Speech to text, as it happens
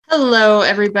Hello,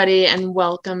 everybody, and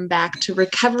welcome back to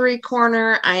Recovery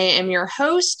Corner. I am your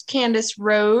host, Candace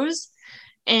Rose,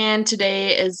 and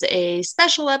today is a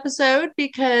special episode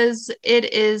because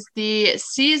it is the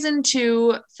season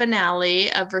 2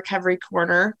 finale of Recovery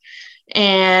Corner.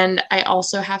 And I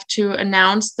also have to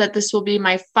announce that this will be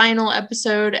my final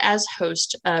episode as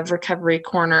host of Recovery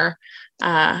Corner.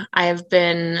 I have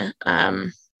been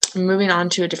moving on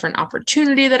to a different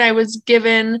opportunity that I was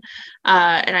given.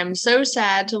 And I'm so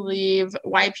sad to leave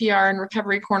YPR and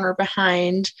Recovery Corner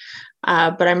behind.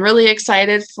 But I'm really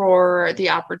excited for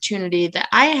the opportunity that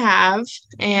I have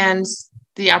and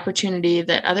the opportunity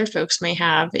that other folks may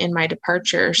have in my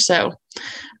departure. So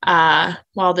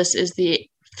while this is the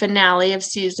finale of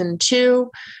season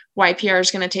 2, YPR is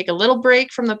going to take a little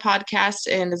break from the podcast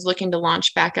and is looking to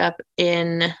launch back up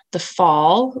in the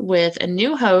fall with a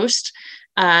new host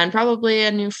and probably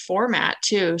a new format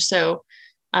too. So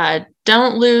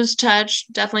don't lose touch.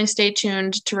 Definitely stay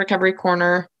tuned to Recovery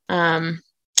Corner. And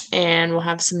we'll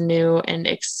have some new and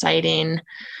exciting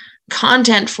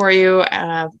content for you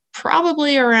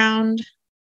probably around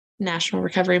National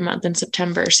Recovery Month in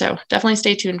September. So definitely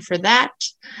stay tuned for that.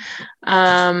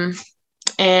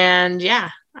 And yeah,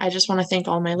 I just want to thank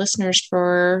all my listeners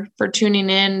for tuning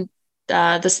in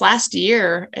this last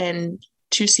year and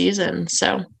 2 seasons.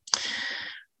 So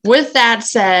with that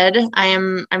said,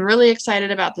 I'm really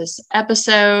excited about this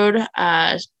episode.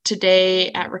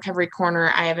 Today at Recovery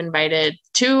Corner, I have invited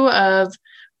 2 of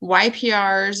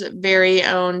YPR's very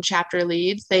own chapter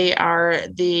leads. They are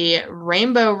the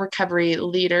Rainbow Recovery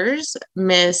leaders,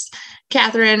 Miss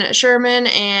Catherine Sherman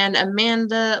and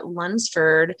Amanda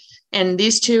Lunsford. And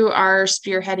these 2 are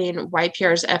spearheading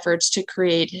YPR's efforts to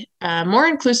create more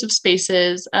inclusive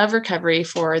spaces of recovery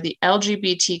for the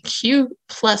LGBTQ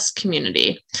plus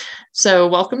community. So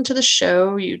welcome to the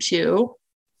show, you 2.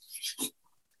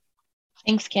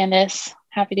 Thanks, Candace.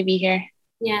 Happy to be here.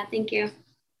 Yeah, thank you.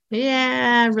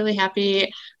 Yeah, really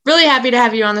happy to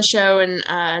have you on the show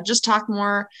and just talk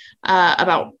more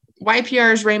about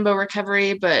YPR's Rainbow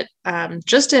Recovery, but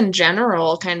just in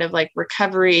general, kind of like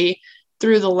recovery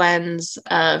through the lens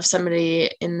of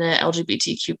somebody in the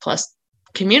LGBTQ plus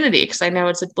community, because I know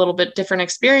it's a little bit different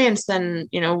experience than,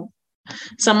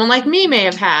 someone like me may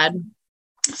have had.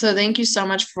 So thank you so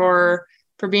much for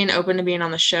being open to being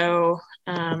on the show.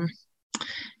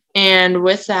 And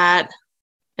with that,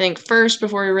 I think first,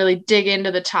 before we really dig into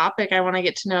the topic, I want to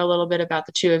get to know a little bit about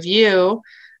the 2 of you.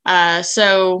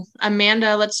 So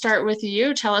Amanda, let's start with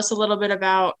you. Tell us a little bit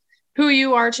about who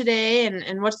you are today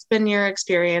and what's been your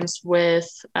experience with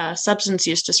substance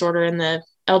use disorder in the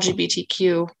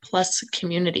LGBTQ plus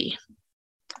community.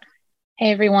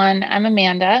 Hey, everyone. I'm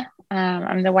Amanda.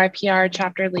 I'm the YPR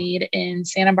chapter lead in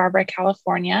Santa Barbara,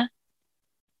 California.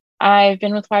 I've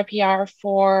been with YPR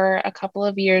for a couple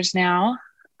of years now.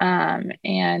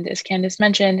 And as Candace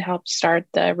mentioned, helped start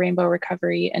the Rainbow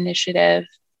Recovery Initiative.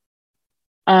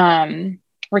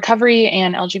 Recovery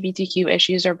and LGBTQ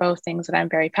issues are both things that I'm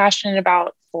very passionate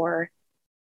about for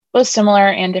both similar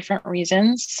and different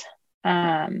reasons.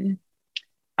 I'm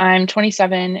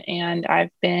 27 and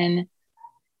I've been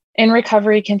in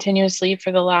recovery continuously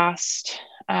for the last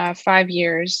 5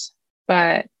 years.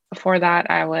 But before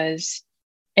that, I was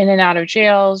in and out of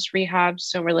jails, rehabs,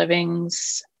 sober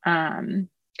livings,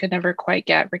 could never quite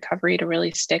get recovery to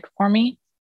really stick for me.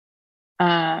 So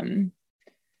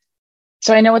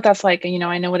I know what that's like. I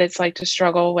know what it's like to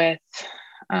struggle with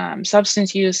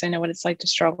substance use. I know what it's like to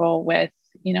struggle with,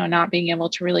 not being able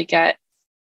to really get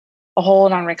a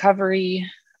hold on recovery.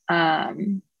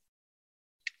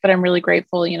 But I'm really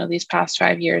grateful, these past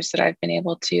 5 years that I've been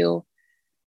able to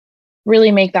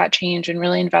really make that change and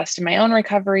really invest in my own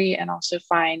recovery and also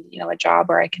find, a job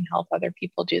where I can help other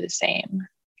people do the same.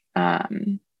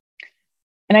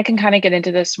 And I can kind of get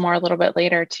into this more a little bit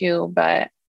later too, but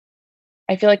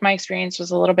I feel like my experience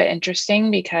was a little bit interesting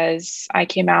because I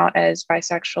came out as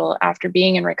bisexual after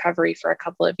being in recovery for a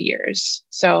couple of years.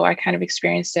 So I kind of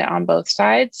experienced it on both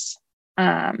sides.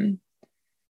 And,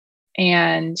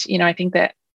 I think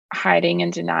that hiding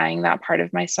and denying that part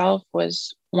of myself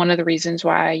was one of the reasons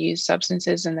why I used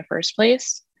substances in the first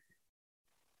place.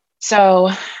 So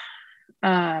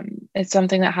it's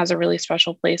something that has a really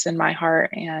special place in my heart.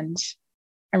 And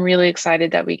I'm really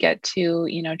excited that we get to,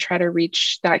 try to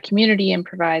reach that community and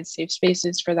provide safe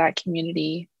spaces for that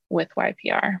community with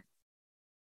YPR.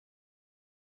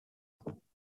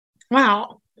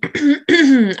 Wow.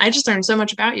 I just learned so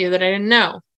much about you that I didn't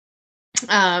know.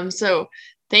 So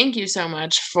thank you so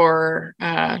much for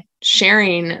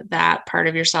sharing that part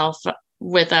of yourself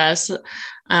with us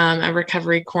at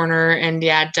Recovery Corner. And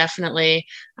yeah, definitely,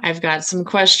 I've got some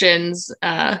questions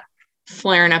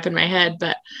flaring up in my head,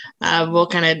 but we'll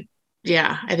kind of,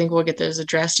 yeah, I think we'll get those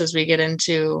addressed as we get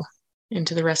into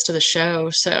the rest of the show.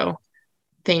 So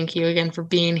thank you again for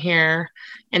being here,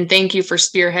 and thank you for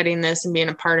spearheading this and being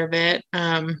a part of it.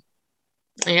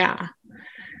 Yeah.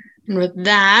 And with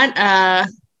that,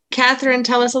 Catherine,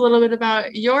 tell us a little bit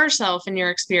about yourself and your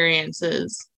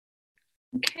experiences.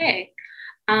 Okay.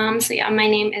 So yeah, my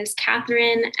name is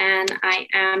Catherine, and I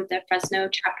am the Fresno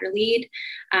chapter lead.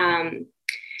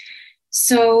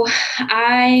 So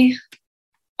I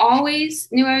always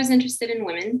knew I was interested in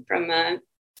women from a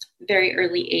very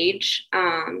early age,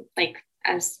 like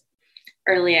as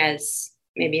early as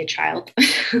maybe a child.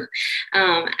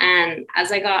 And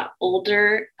as I got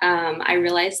older, I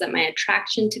realized that my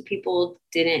attraction to people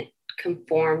didn't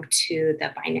conform to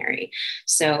the binary.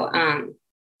 So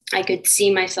I could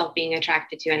see myself being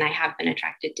attracted to, and I have been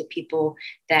attracted to people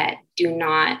that do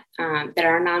not, that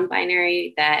are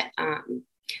non-binary, that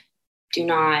do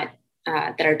not,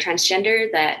 that are transgender,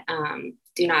 that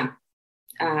do not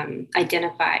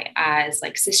identify as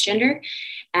like cisgender.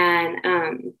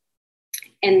 And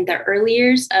in the early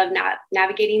years of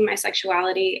navigating my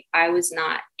sexuality, I was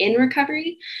not in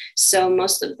recovery. So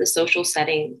most of the social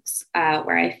settings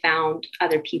where I found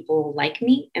other people like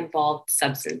me involved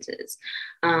substances.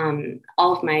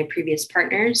 All of my previous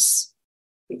partners,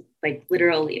 like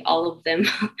literally all of them,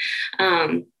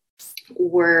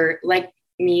 were like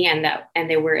me, and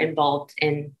they were involved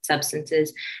in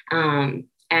substances.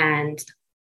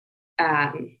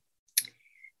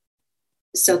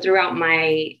 So throughout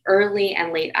my early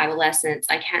and late adolescence,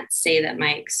 I can't say that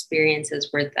my experiences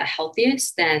were the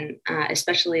healthiest, and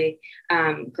especially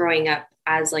growing up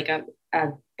as like a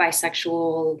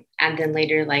bisexual, and then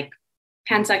later like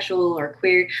pansexual or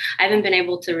queer. I haven't been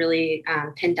able to really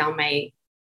pin down my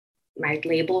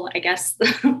label, I guess,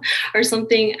 or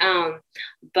something.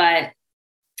 But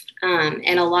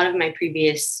and a lot of my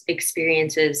previous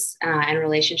experiences and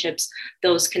relationships,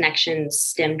 those connections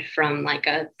stemmed from like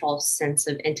a false sense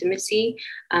of intimacy,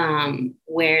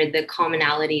 where the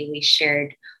commonality we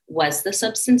shared was the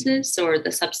substances or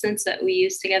the substance that we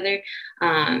used together.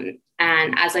 And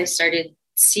as I started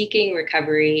seeking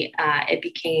recovery, it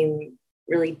became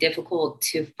really difficult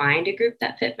to find a group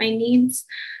that fit my needs.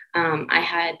 I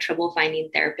had trouble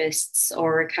finding therapists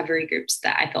or recovery groups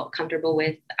that I felt comfortable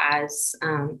with as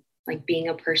like being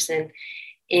a person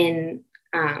in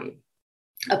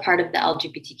a part of the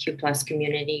LGBTQ plus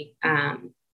community.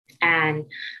 And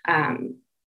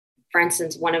for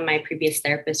instance, one of my previous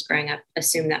therapists growing up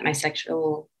assumed that my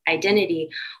sexual identity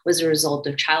was a result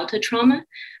of childhood trauma,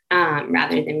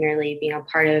 rather than merely being a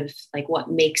part of like what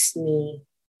makes me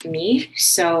me.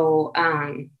 So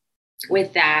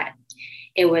with that,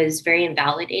 it was very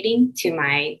invalidating to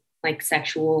my like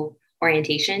sexual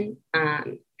orientation.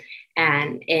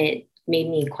 And it made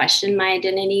me question my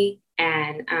identity.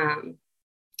 And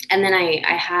then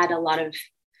I had a lot of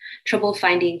trouble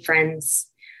finding friends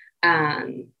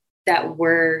that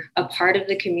were a part of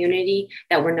the community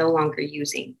that were no longer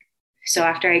using. So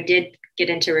after I did get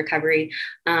into recovery,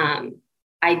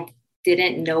 I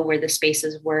didn't know where the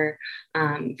spaces were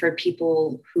for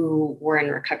people who were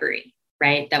in recovery,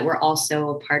 right? That were also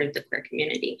a part of the queer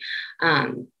community.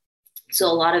 So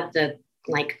a lot of the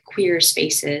like queer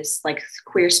spaces, like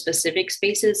queer specific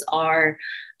spaces are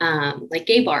like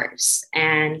gay bars.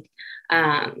 And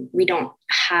we don't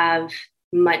have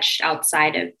much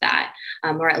outside of that,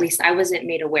 or at least I wasn't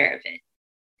made aware of it.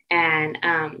 And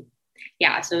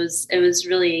yeah, so it was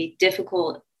really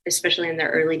difficult, especially in the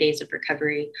early days of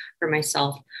recovery for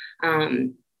myself,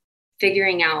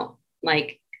 figuring out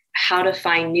like how to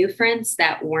find new friends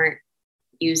that weren't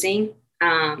using,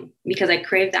 because I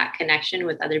craved that connection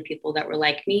with other people that were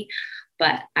like me,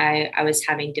 but I was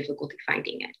having difficulty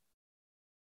finding it.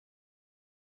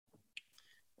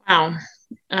 Wow.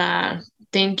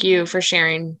 Thank you for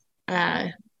sharing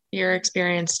your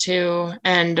experience too.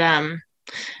 And,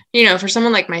 for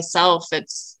someone like myself,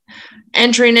 it's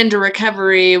entering into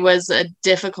recovery was a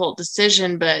difficult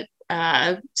decision, but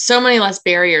so many less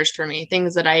barriers for me,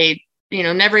 things that I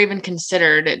never even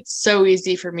considered. It's so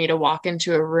easy for me to walk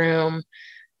into a room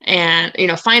and,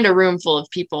 find a room full of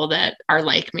people that are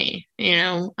like me,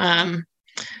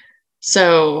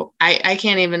 so I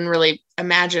can't even really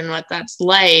imagine what that's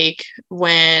like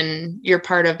when you're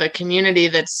part of a community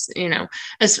that's,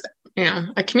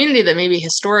 a community that maybe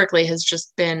historically has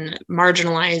just been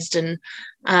marginalized and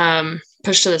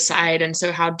pushed to the side. And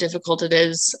so how difficult it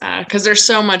is, because there's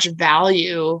so much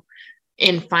value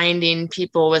in finding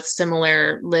people with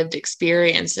similar lived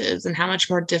experiences, and how much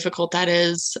more difficult that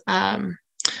is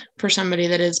for somebody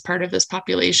that is part of this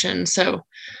population. So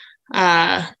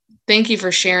thank you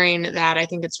for sharing that. I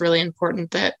think it's really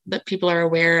important that people are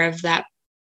aware of that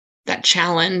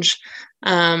challenge,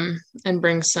 and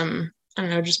bring some, I don't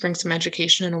know, just bring some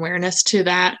education and awareness to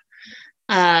that.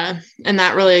 And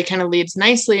that really kind of leads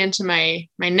nicely into my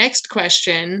next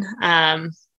question,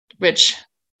 which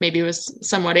maybe was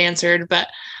somewhat answered, but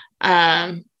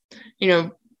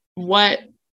what,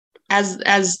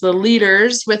 as the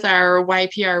leaders with our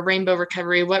YPR Rainbow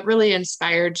Recovery, what really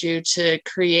inspired you to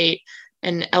create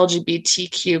an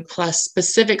LGBTQ plus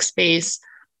specific space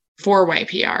for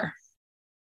YPR?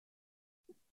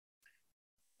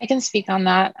 I can speak on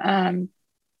that.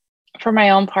 For my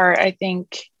own part, I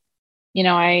think,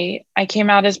 I came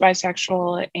out as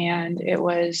bisexual, and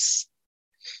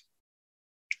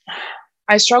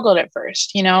I struggled at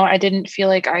first. I didn't feel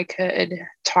like I could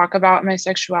talk about my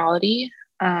sexuality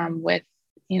with,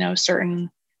 certain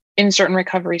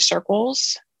recovery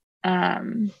circles.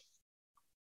 And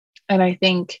I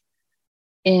think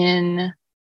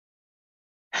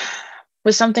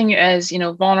with something as,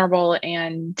 vulnerable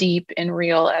and deep and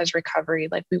real as recovery,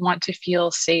 like, we want to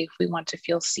feel safe, we want to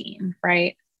feel seen,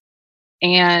 right?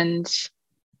 And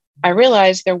I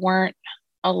realized there weren't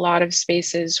a lot of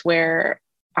spaces where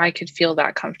I could feel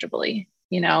that comfortably,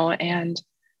 and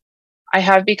I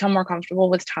have become more comfortable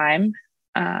with time.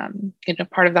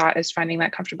 Part of that is finding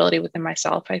that comfortability within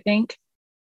myself, I think.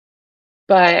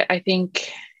 But I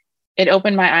think it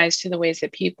opened my eyes to the ways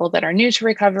that people that are new to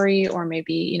recovery, or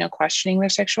maybe, questioning their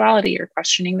sexuality or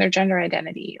questioning their gender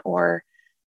identity, or,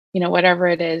 whatever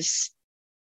it is,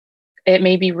 it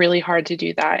may be really hard to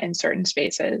do that in certain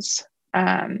spaces.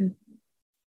 And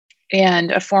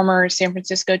a former San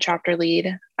Francisco chapter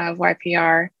lead of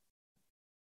YPR,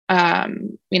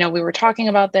 we were talking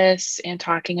about this and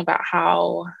talking about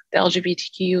how the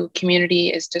LGBTQ community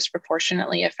is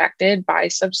disproportionately affected by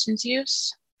substance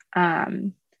use.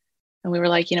 And we were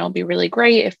like, it'd be really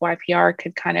great if YPR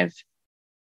could kind of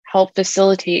help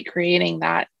facilitate creating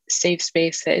that safe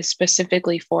space that is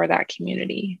specifically for that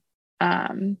community.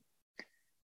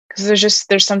 Because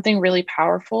there's something really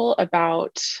powerful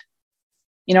about,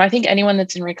 I think anyone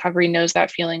that's in recovery knows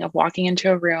that feeling of walking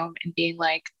into a room and being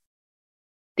like,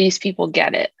 these people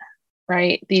get it,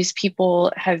 right? These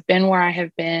people have been where I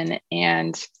have been,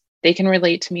 and they can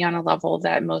relate to me on a level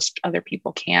that most other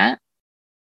people can't.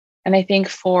 And I think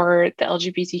for the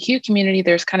LGBTQ community,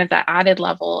 there's kind of that added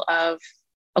level of,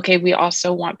 okay, we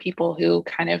also want people who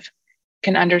kind of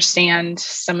can understand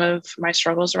some of my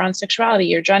struggles around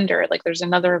sexuality or gender. Like, there's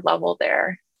another level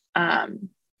there. And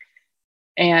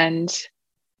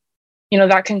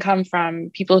that can come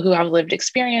from people who have lived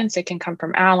experience. It can come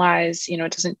from allies.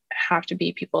 It doesn't have to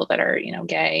be people that are,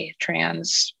 gay,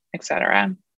 trans,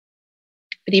 etc.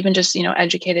 But even just,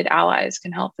 educated allies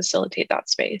can help facilitate that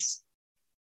space.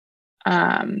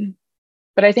 But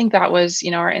I think that was,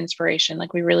 our inspiration.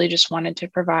 Like, we really just wanted to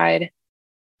provide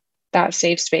that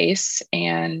safe space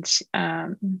and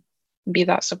be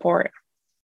that support.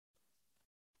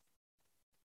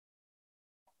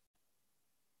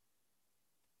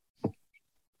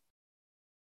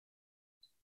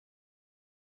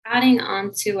 Adding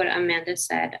on to what Amanda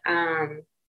said,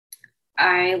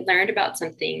 I learned about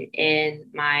something in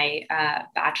my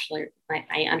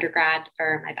my undergrad,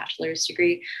 or my bachelor's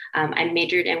degree. I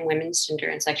majored in women's gender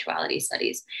and sexuality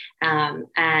studies,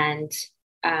 and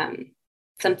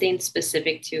something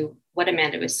specific to what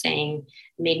Amanda was saying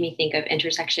made me think of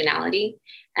intersectionality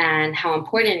and how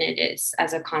important it is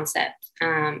as a concept,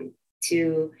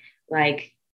 to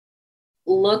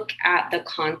look at the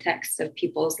context of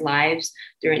people's lives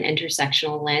through an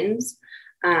intersectional lens,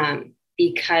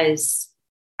 because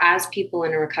as people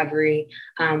in recovery,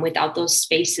 without those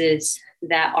spaces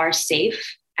that are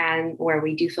safe and where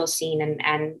we do feel seen,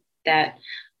 and that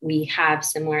we have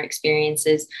similar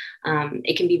experiences,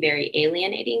 it can be very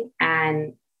alienating.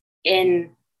 And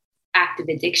in active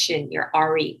addiction, you're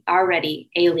already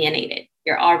alienated.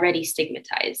 You're already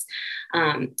stigmatized.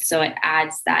 So it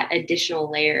adds that additional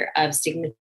layer of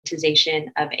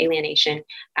stigmatization, of alienation,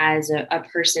 as a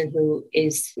person who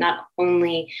is not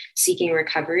only seeking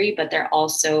recovery, but they're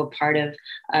also part of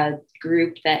a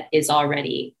group that is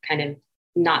already kind of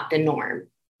not the norm,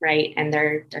 right? And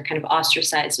they're kind of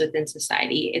ostracized within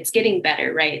society. It's getting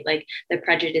better, right? Like, the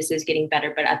prejudice is getting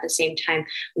better, but at the same time,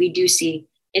 we do see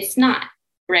it's not,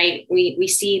 right? We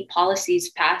see policies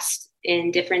passed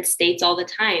in different states all the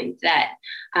time that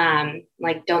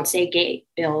like, don't say gay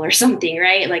bill or something,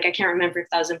 right? Like, I can't remember if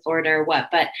that was in Florida or what,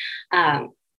 but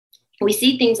we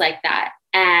see things like that,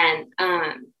 and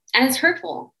it's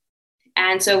hurtful.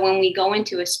 And so when we go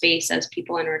into a space as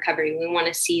people in recovery, we want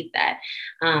to see that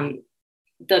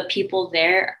the people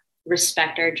there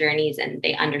respect our journeys and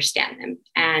they understand them,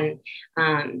 and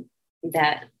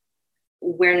that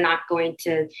we're not going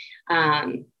to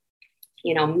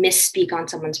misspeak on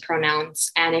someone's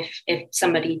pronouns. And if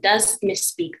somebody does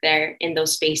misspeak there in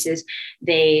those spaces,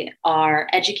 they are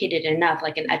educated enough,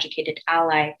 like an educated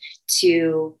ally,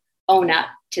 to own up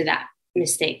to that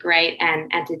mistake, right?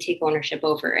 And to take ownership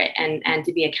over it, and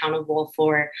to be accountable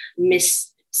for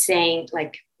misspeaking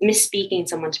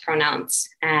someone's pronouns,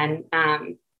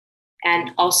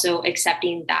 and also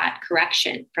accepting that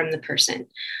correction from the person.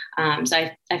 So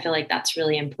I feel like that's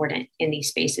really important in these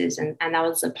spaces. And that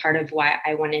was a part of why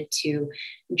I wanted to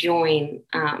join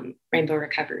Rainbow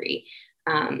Recovery,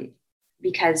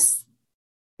 because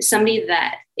somebody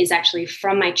that is actually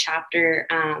from my chapter,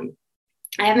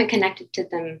 I haven't connected to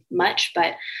them much,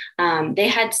 but they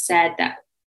had said that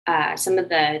some of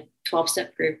the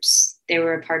 12-step groups they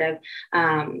were a part of,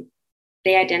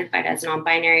 they identified as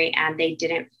non-binary, and they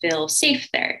didn't feel safe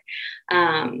there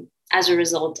as a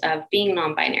result of being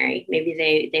non-binary.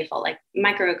 Maybe they felt like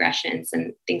microaggressions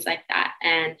and things like that.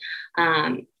 And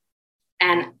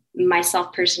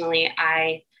myself personally,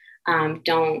 I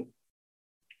don't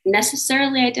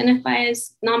necessarily identify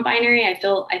as non-binary. I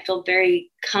feel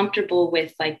very comfortable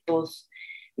with like both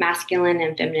masculine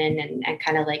and feminine, and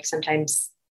kind of like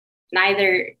sometimes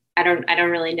neither. I don't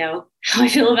really know how I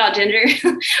feel about gender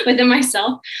within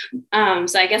myself.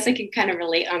 So I guess I could kind of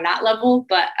relate on that level,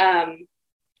 but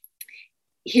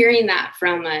hearing that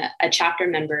from a chapter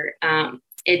member,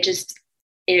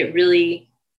 it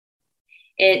really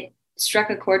struck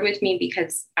a chord with me,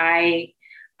 because I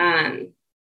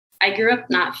grew up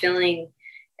not feeling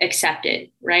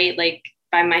accepted, right? Like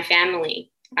by my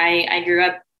family. I grew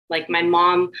up like my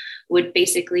mom would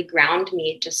basically ground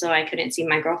me just so I couldn't see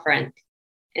my girlfriend.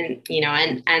 And,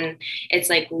 and it's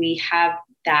like we have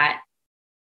that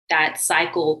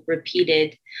cycle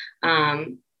repeated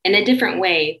in a different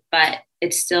way, but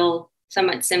it's still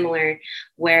somewhat similar,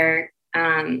 where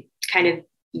kind of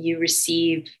you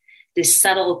receive this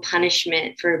subtle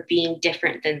punishment for being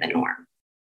different than the norm.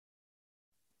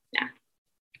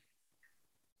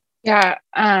 Yeah.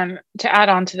 To add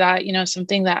on to that,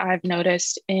 something that I've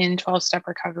noticed in 12-step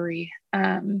recovery,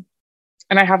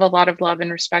 and I have a lot of love and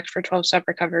respect for 12-step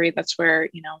recovery. That's where,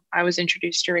 I was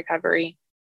introduced to recovery.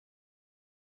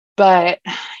 But,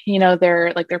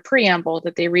 their preamble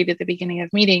that they read at the beginning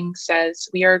of meetings says,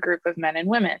 we are a group of men and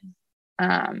women.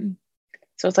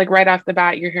 So it's like right off the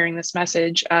bat, you're hearing this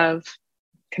message of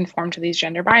conform to these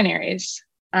gender binaries,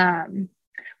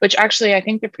 which actually I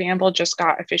think the preamble just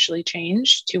got officially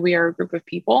changed to we are a group of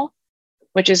people,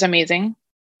 which is amazing.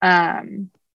 Yeah,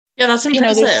 that's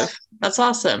impressive. That's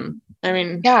awesome. I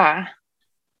mean, yeah,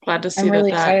 glad to see I'm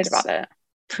really excited about it.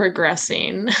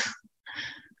 Progressing.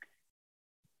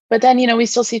 But then, we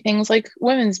still see things like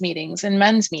women's meetings and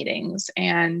men's meetings.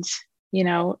 And,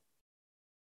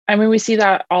 we see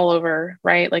that all over,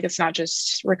 right? Like it's not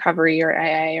just recovery or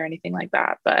AA or anything like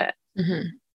that. But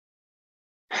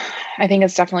I think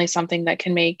it's definitely something that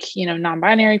can make,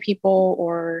 non-binary people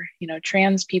or,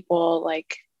 trans people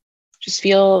like just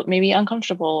feel maybe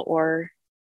uncomfortable or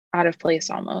out of place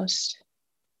almost.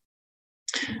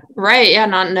 Right. Yeah.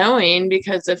 Not knowing,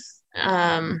 because if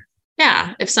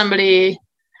somebody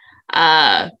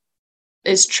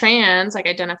is trans, like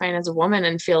identifying as a woman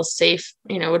and feels safe,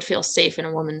 would feel safe in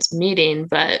a woman's meeting,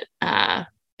 but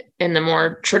in the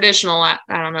more traditional, I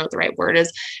don't know what the right word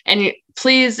is. And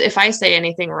please, if I say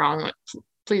anything wrong,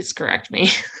 please correct me.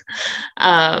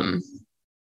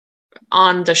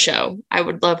 On the show, I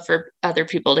would love for other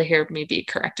people to hear me be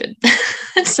corrected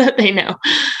so they know.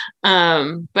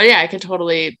 But yeah, I could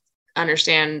totally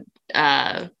understand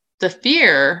the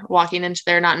fear walking into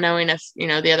there, not knowing if,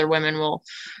 the other women will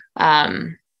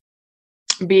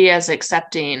be as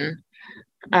accepting.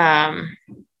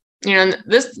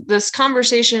 This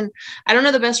conversation, I don't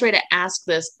know the best way to ask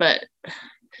this, but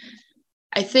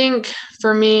I think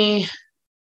for me,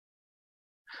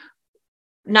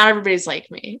 not everybody's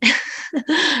like me.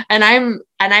 and I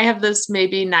have this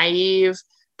maybe naive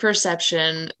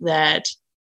perception that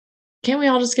can't we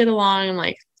all just get along?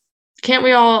 Like, can't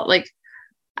we all, like,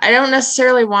 I don't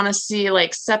necessarily want to see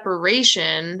like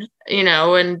separation,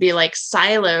 and be like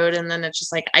siloed. And then it's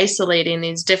just like isolating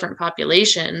these different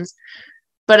populations.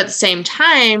 But at the same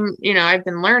time, I've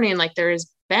been learning like there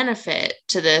is benefit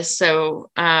to this. So,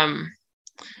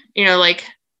 like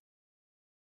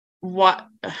what,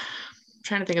 I'm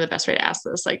trying to think of the best way to ask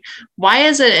this. Like, why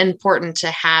is it important to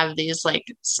have these like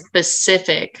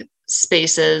specific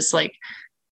spaces, like,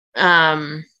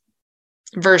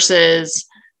 versus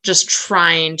just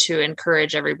trying to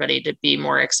encourage everybody to be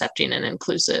more accepting and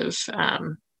inclusive?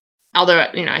 Although,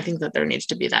 I think that there needs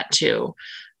to be that too.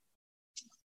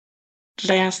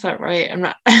 Did I ask that right? I'm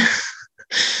not.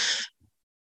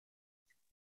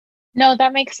 No,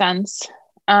 that makes sense.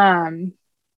 I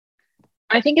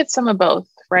think it's some of both,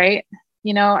 right?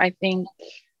 I think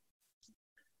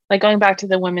like going back to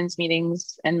the women's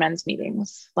meetings and men's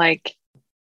meetings, like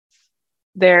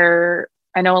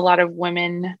I know a lot of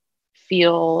women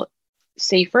feel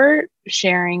safer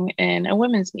sharing in a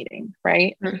women's meeting,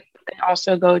 right? Mm-hmm. They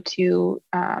also go to,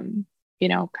 kind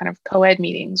of co-ed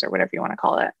meetings or whatever you want to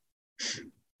call it.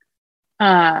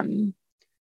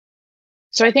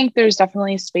 So I think there's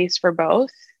definitely space for both,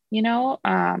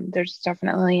 there's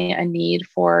definitely a need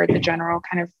for the general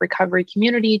kind of recovery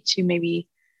community to maybe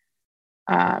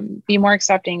be more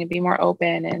accepting and be more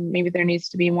open. And maybe there needs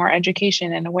to be more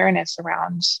education and awareness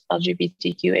around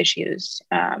LGBTQ issues.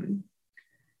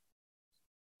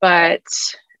 But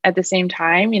at the same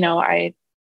time,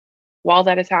 while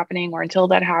that is happening or until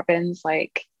that happens,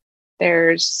 like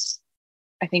there's,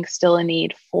 I think, still a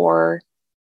need for,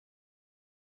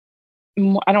 I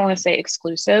don't want to say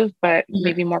exclusive, but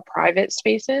maybe more private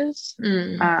spaces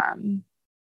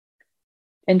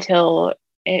until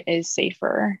it is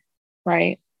safer,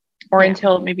 right? Or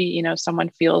until maybe, someone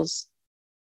feels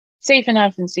safe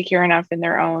enough and secure enough in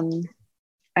their own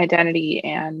identity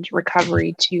and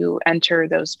recovery to enter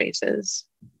those spaces.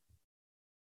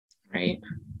 Right.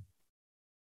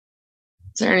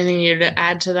 Is there anything you'd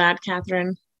add to that,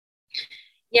 Catherine?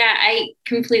 Yeah, I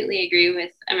completely agree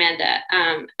with Amanda.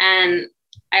 And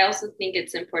I also think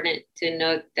it's important to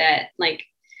note that, like,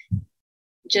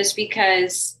 just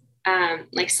because,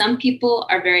 like, some people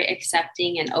are very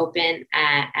accepting and open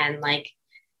and like,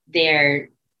 they're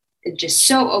just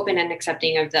so open and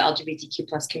accepting of the LGBTQ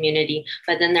plus community.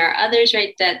 But then there are others,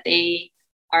 right, that they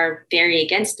are very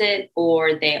against it,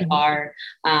 or they are,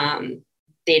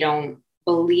 they don't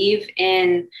believe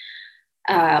in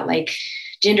like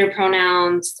gender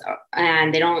pronouns,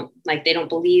 and they don't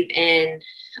believe in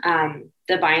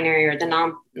the binary or the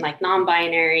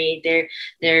non-binary.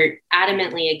 They're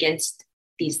adamantly against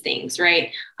these things,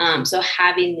 right? So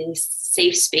having these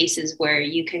safe spaces where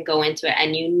you can go into it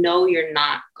and you're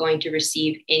not going to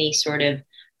receive any sort of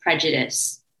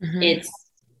prejudice,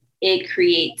 it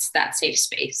creates that safe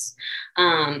space.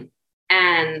 And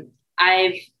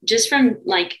I've just from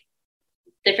like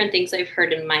different things I've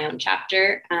heard in my own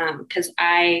chapter, because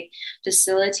I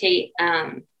facilitate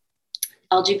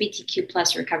LGBTQ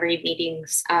plus recovery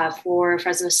meetings for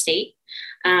Fresno State.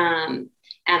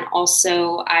 And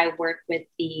also I work with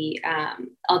the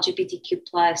LGBTQ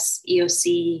plus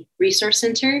EOC Resource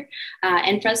Center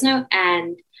in Fresno.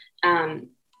 And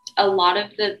a lot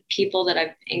of the people that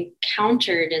I've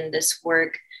encountered in this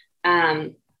work,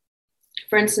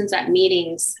 for instance, at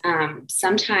meetings,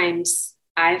 sometimes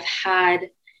I've had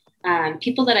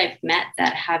people that I've met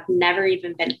that have never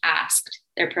even been asked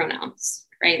their pronouns,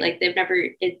 right? Like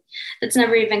it's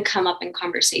never even come up in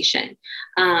conversation.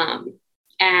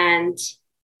 And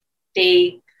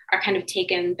they are kind of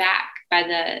taken back by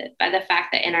the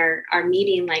fact that in our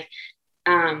meeting, like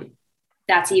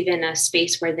that's even a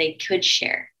space where they could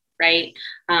share, right?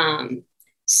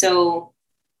 So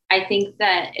I think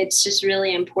that it's just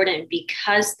really important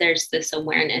because there's this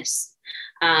awareness,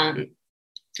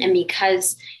 and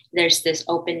because there's this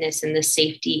openness and the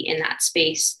safety in that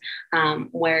space,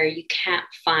 where you can't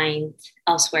find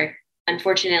elsewhere,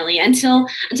 unfortunately, until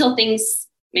things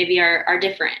maybe are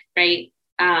different, right?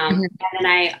 And then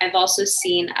I've also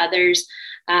seen others,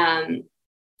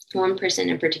 one person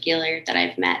in particular that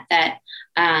I've met that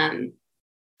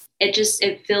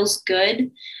it feels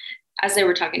good as they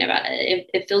were talking about it.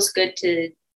 It feels good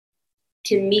to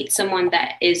meet someone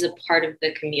that is a part of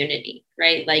the community,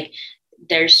 right? Like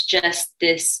there's just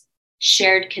this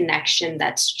shared connection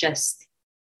that's just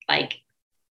like,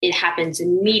 it happens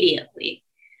immediately.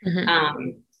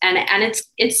 And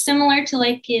it's similar to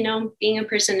like, being a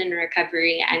person in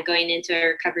recovery and going into a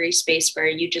recovery space where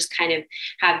you just kind of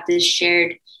have this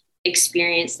shared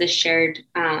experience, this shared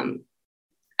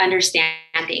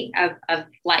understanding of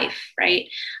life, right?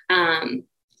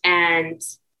 And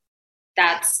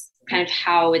that's kind of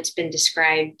how it's been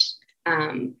described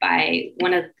by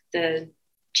one of the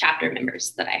chapter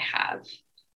members that I have.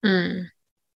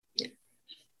 Yeah.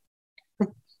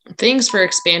 Thanks for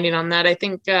expanding on that. I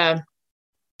think,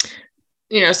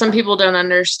 some people don't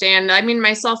understand. I mean,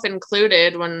 myself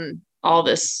included, when all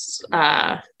this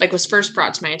was first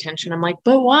brought to my attention, I'm like,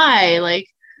 but why? Like,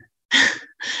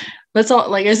 let's all,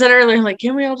 like I said earlier, like,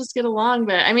 can we all just get along?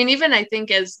 But I mean, even I think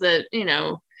as I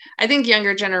think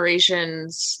younger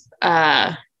generations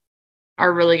are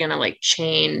are really going to like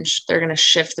change. They're going to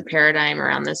shift the paradigm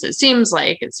around this. It seems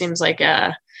like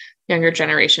younger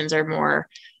generations are more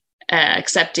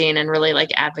accepting and really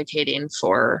like advocating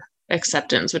for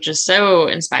acceptance, which is so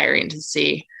inspiring to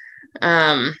see.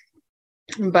 But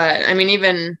I mean,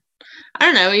 even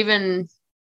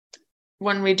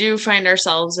when we do find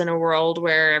ourselves in a world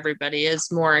where everybody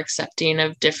is more accepting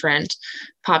of different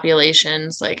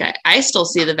populations, like I still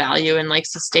see the value in like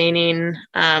sustaining,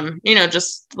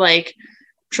 just like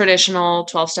traditional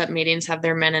 12-step meetings have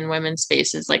their men and women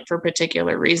spaces, like for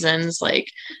particular reasons, like,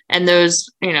 and those,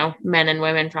 men and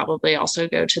women probably also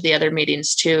go to the other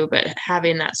meetings too, but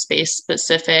having that space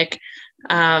specific,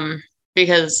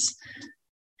 because,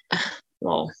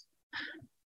 well,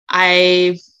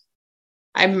 I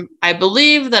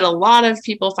believe that a lot of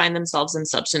people find themselves in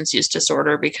substance use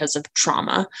disorder because of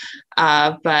trauma.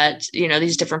 But,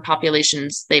 these different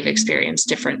populations, they've experienced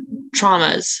different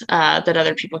traumas that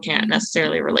other people can't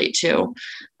necessarily relate to,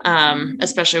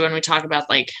 especially when we talk about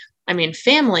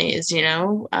families,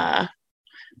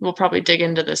 we'll probably dig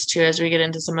into this too as we get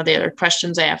into some of the other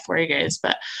questions I have for you guys.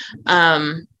 But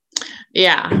I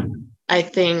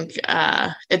think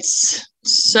it's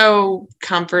so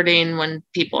comforting when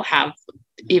people have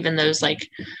even those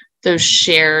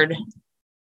shared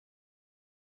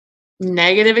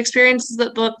negative experiences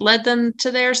that led them to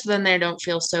there, so then they don't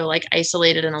feel so like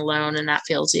isolated and alone, and that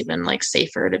feels even like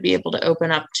safer to be able to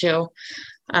open up to,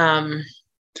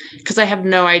 because I have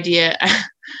no idea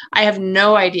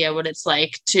what it's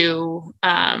like to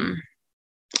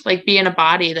be in a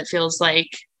body that feels like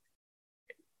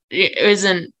it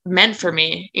isn't meant for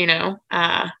me,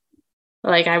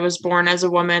 like I was born as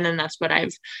a woman and that's what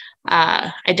I've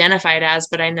identified as,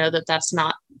 but I know that that's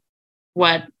not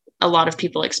what a lot of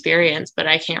people experience, but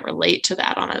I can't relate to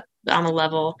that on a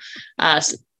level,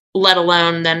 let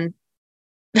alone then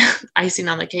icing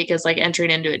on the cake is like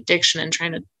entering into addiction and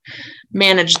trying to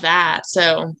manage that.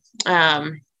 So,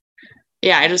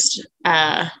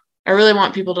 I really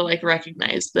want people to like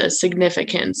recognize the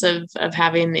significance of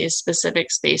having these specific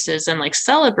spaces and like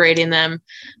celebrating them.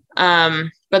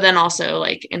 But then also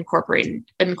like incorporating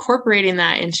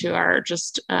that into our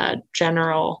just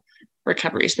general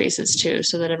recovery spaces too,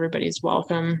 so that everybody's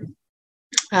welcome.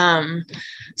 So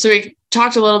we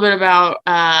talked a little bit about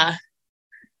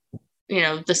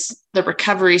the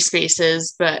recovery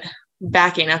spaces, but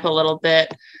backing up a little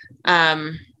bit.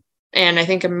 And I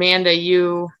think, Amanda,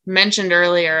 you mentioned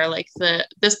earlier, like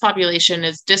this population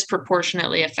is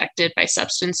disproportionately affected by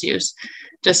substance use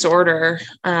disorder.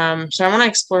 So I want to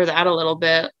explore that a little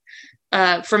bit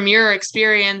from your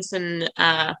experience and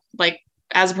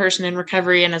as a person in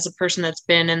recovery and as a person that's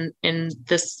been in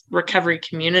this recovery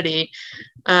community.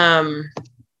 How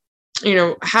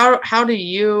do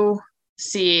you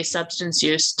see substance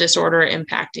use disorder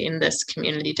impacting this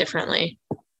community differently?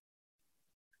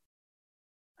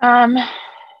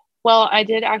 Well, I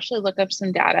did actually look up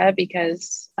some data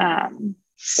because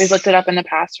we've looked it up in the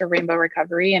past for Rainbow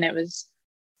Recovery, and it was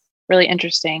really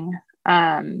interesting.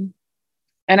 And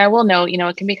I will note,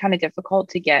 it can be kind of difficult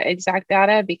to get exact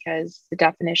data because the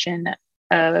definition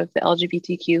of the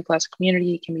LGBTQ plus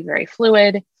community can be very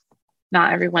fluid.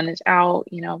 Not everyone is out,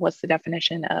 what's the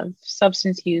definition of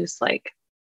substance use? Like,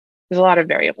 there's a lot of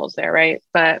variables there, right?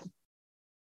 But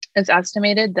it's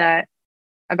estimated that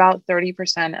about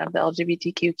 30% of the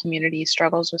LGBTQ community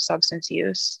struggles with substance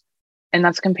use, and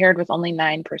that's compared with only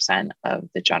 9% of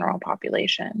the general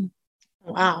population.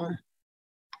 Wow.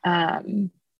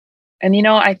 And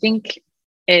I think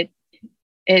it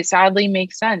sadly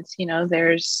makes sense.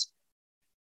 There's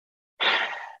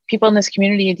people in this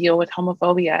community deal with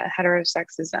homophobia,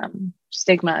 heterosexism,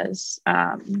 stigmas,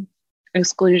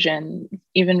 exclusion,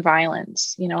 even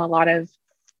violence. A lot of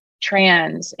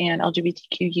trans and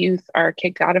LGBTQ youth are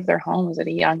kicked out of their homes at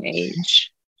a young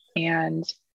age. And,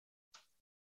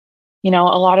 a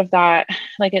lot of that,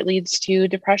 it leads to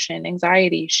depression,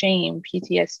 anxiety, shame,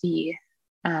 PTSD.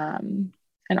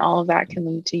 And all of that can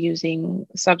lead to using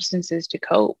substances to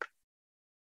cope.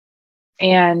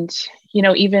 And,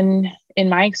 even in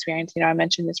my experience, I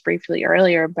mentioned this briefly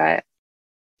earlier, but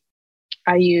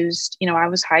I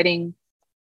was hiding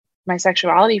my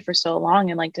sexuality for so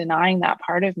long and denying that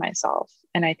part of myself.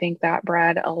 And I think that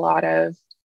bred a lot of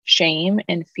shame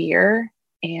and fear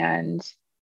and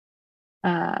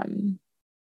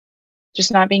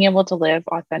just not being able to live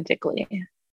authentically.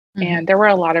 Mm-hmm. And there were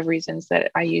a lot of reasons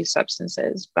that I used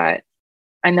substances, but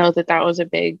I know that that was a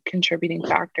big contributing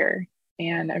factor.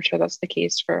 And I'm sure that's the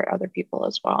case for other people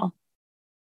as well.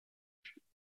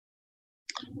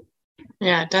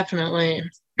 Yeah, definitely.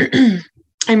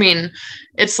 I mean,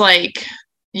 it's like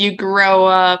you grow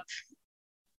up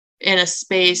in a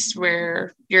space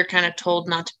where you're kind of told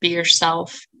not to be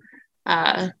yourself.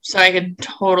 So I could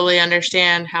totally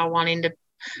understand how wanting to,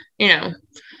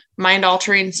 mind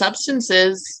altering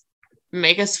substances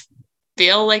make us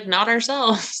feel like not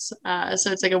ourselves.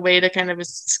 So it's like a way to kind of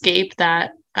escape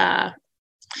that.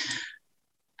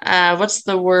 What's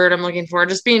the word I'm looking for?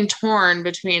 Just being torn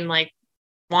between like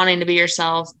wanting to be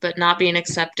yourself, but not being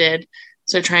accepted.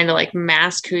 So trying to like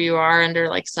mask who you are under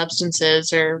like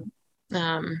substances or,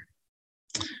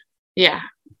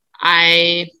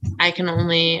 I can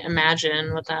only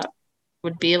imagine what that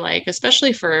would be like,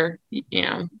 especially for,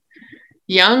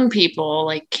 young people,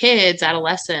 like kids,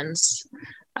 adolescents.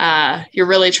 You're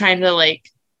really trying to like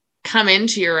come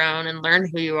into your own and learn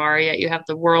who you are, yet you have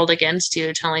the world against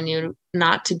you telling you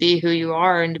not to be who you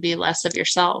are and to be less of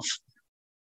yourself.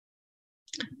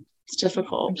 It's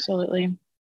difficult. Absolutely.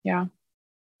 Yeah.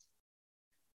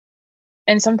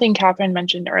 And something Catherine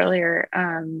mentioned earlier,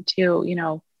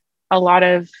 too, a lot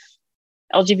of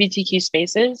LGBTQ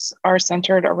spaces are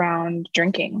centered around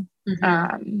drinking.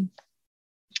 Mm-hmm.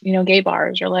 Gay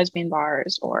bars or lesbian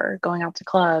bars or going out to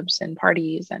clubs and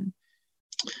parties. And,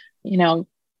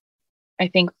 I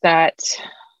think that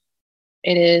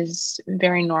it is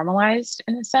very normalized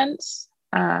in a sense.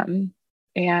 And,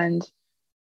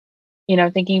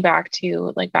 thinking back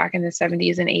to like back in the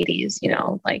 70s and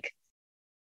 80s, like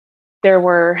there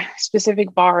were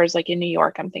specific bars like in New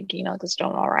York, I'm thinking, the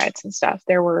Stonewall riots and stuff.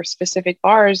 There were specific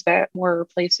bars that were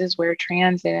places where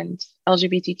trans and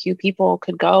LGBTQ people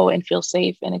could go and feel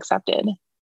safe and accepted.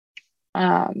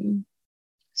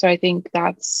 So I think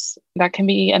that can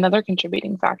be another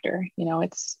contributing factor.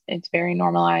 It's very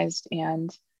normalized and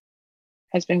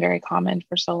has been very common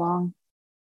for so long.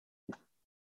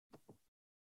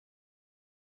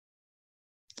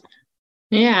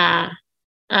 Yeah.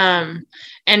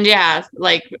 And yeah,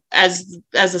 like as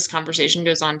this conversation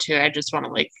goes on too, I just want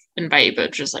to like invite you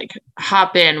both just like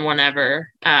hop in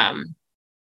whenever.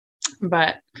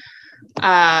 But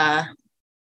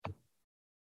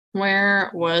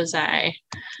where was I?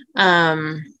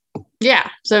 Yeah,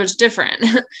 so it's different.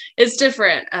 It's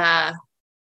different.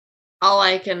 All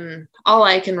I can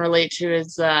relate to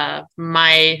is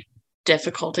my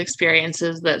difficult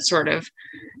experiences that sort of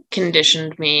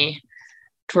conditioned me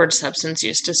towards substance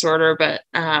use disorder. But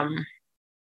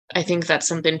I think that's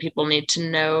something people need to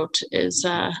note is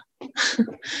the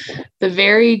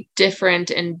very different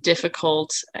and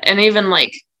difficult and even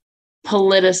like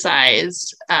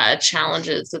politicized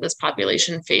challenges that this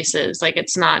population faces. Like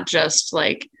it's not just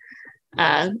like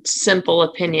simple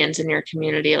opinions in your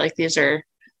community. Like these are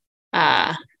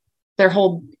your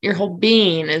whole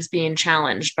being is being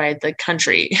challenged by the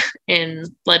country in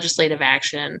legislative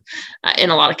action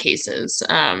in a lot of cases.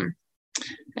 I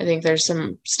think there's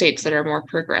some states that are more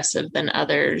progressive than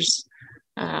others.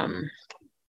 I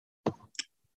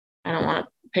don't want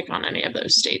to pick on any of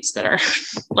those states that are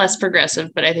less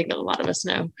progressive, but I think a lot of us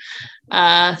know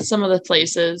some of the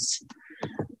places.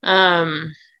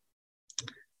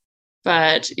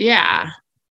 But yeah,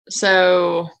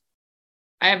 so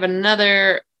I have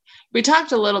another, we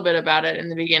talked a little bit about it in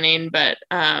the beginning, but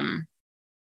I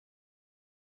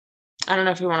don't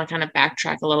know if we want to kind of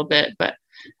backtrack a little bit, but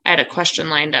I had a question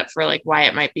lined up for like why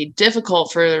it might be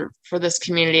difficult for this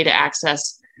community to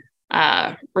access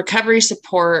recovery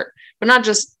support, but not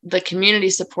just the community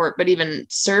support, but even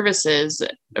services.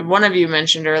 One of you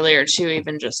mentioned earlier too,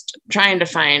 even just trying to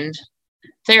find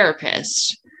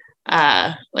therapists.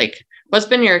 Like what's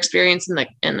been your experience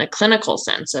in the clinical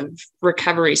sense of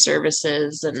recovery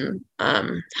services and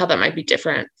how that might be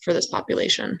different for this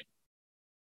population?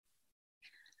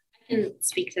 I can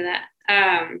speak to that.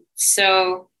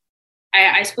 So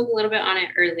I spoke a little bit on it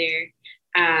earlier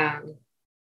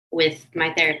with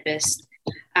my therapist,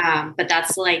 but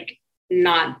that's like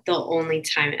not the only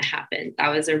time it happened. That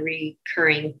was a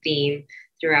recurring theme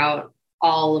throughout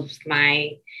all of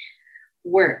my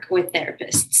work with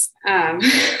therapists.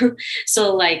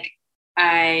 So like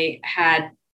I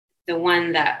had the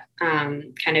one that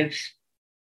kind of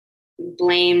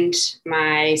blamed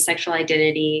my sexual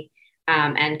identity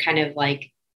and kind of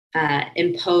like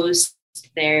imposed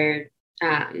their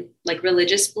like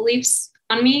religious beliefs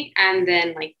on me, and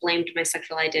then like blamed my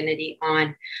sexual identity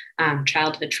on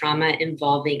childhood trauma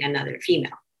involving another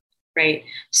female, right?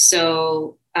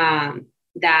 So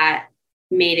that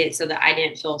made it so that I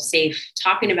didn't feel safe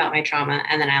talking about my trauma,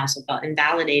 and then I also felt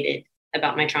invalidated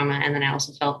about my trauma, and then I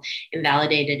also felt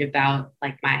invalidated about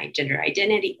like my gender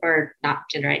identity, or not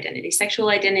gender identity, sexual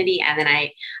identity, and then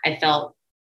I felt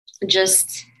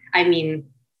just, I mean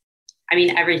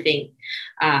everything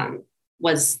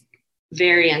was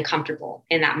very uncomfortable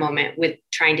in that moment with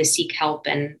trying to seek help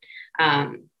and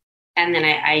And then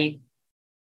I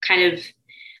kind of,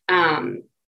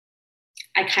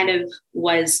 I kind of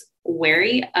was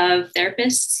wary of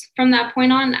therapists from that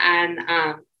point on.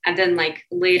 And then like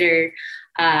later,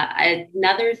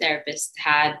 another therapist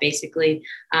had basically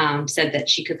said that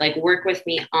she could like work with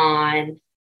me on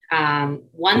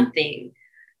one thing,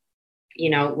 you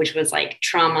know, which was like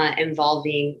trauma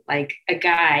involving like a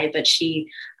guy, but she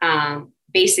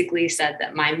basically said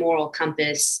that my moral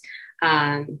compass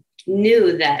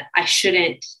knew that I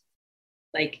shouldn't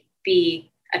like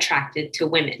be attracted to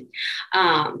women.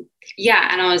 Yeah.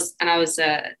 And I was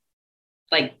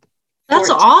like, that's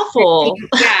 14. awful.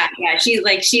 Yeah. She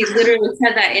literally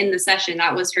said that in the session.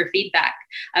 That was her feedback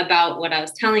about what I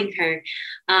was telling her.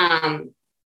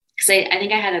 Because I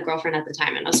think I had a girlfriend at the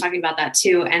time, and I was talking about that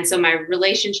too. And so my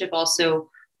relationship also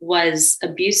was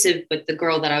abusive with the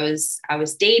girl that I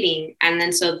was dating. And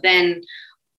then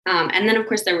and then of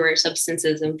course there were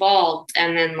substances involved.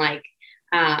 And then like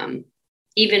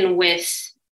even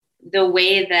with the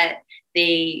way that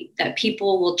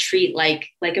people will treat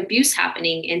like abuse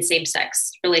happening in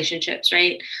same-sex relationships,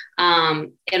 right?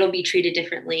 It'll be treated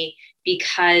differently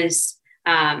because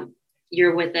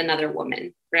you're with another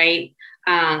woman, right?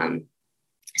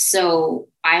 So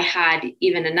I had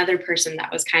even another person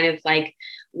that was kind of like,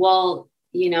 well,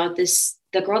 you know,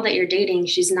 the girl that you're dating,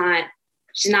 she's not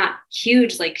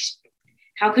huge. Like,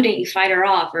 how couldn't you fight her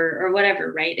off or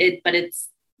whatever, right? But it's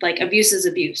like abuse is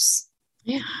abuse.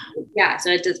 Yeah.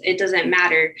 So it doesn't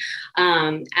matter.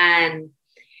 And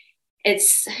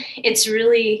it's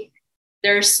really,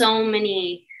 there are so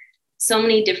many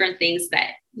different things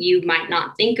that you might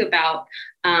not think about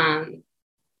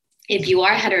if you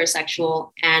are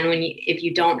heterosexual, and if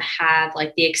you don't have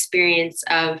like the experience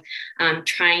of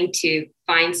trying to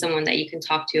find someone that you can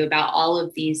talk to about all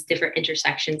of these different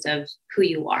intersections of who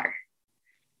you are.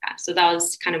 Yeah, so that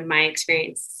was kind of my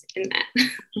experience in that.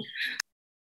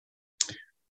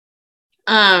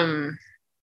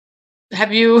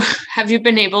 Have you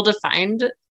been able to find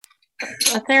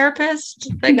a therapist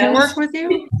that can work with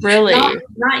you? Really?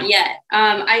 Not yet.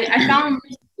 I found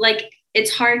like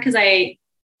it's hard because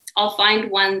I'll find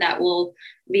one that will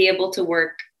be able to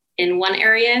work in one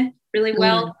area really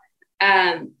well.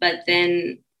 But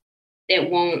then it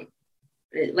won't,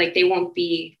 like they won't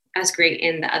be as great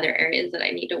in the other areas that I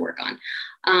need to work on.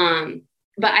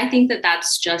 But I think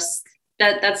that's just,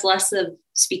 that's less of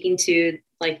speaking to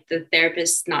like the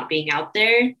therapist not being out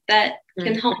there that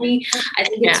can help me. I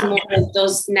think it's more of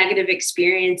those negative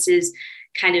experiences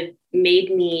kind of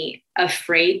made me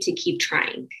afraid to keep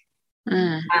trying.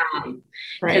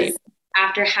 Because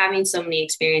after having so many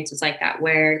experiences like that,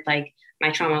 where like my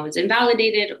trauma was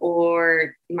invalidated,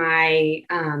 or my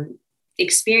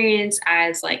experience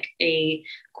as like a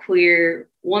queer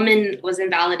woman was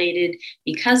invalidated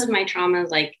because of my trauma,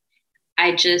 like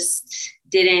I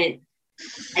didn't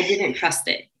trust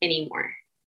it anymore.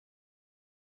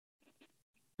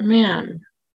 Man,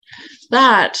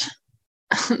 that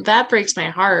breaks my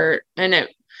heart. And it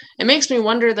makes me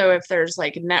wonder though, if there's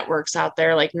like networks out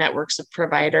there, like networks of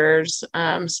providers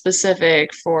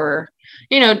specific for,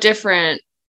 you know, different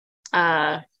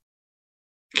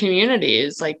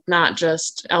communities, like not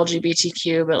just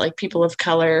LGBTQ, but like people of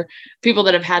color, people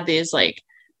that have had these like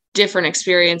different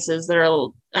experiences that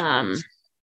are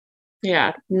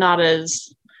not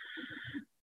as,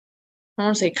 I don't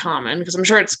want to say common, because I'm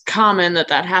sure it's common that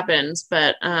happens,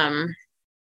 but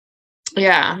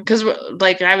because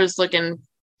like I was looking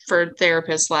for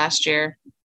therapists last year,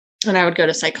 and I would go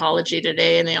to Psychology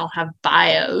Today, and they all have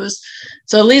bios,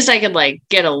 so at least I could like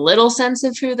get a little sense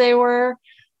of who they were.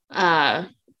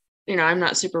 You know, I'm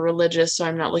not super religious, so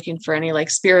I'm not looking for any like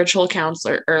spiritual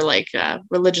counselor or like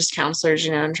religious counselors,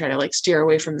 you know, and try to like steer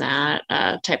away from that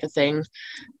type of thing.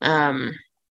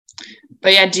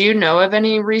 But yeah, do you know of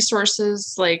any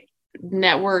resources like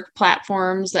network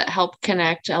platforms that help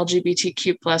connect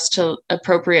LGBTQ plus to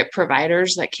appropriate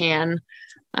providers that can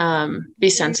be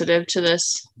sensitive to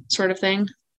this sort of thing?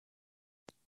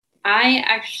 I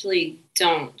actually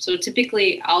don't. So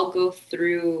typically I'll go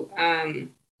through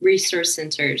resource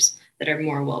centers that are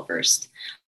more well-versed.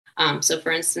 So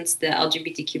for instance, the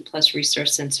LGBTQ plus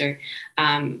resource center,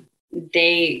 I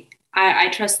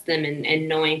trust them in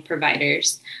knowing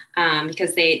providers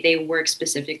because they work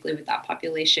specifically with that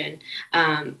population.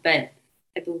 But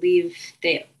I believe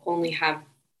they only have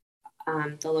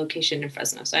the location in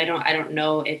Fresno. So I don't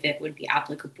know if it would be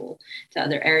applicable to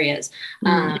other areas.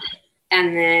 And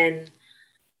then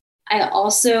I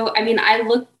also, I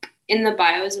look in the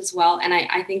bios as well, and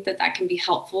I think that can be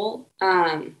helpful.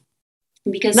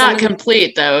 because not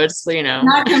complete though. It's,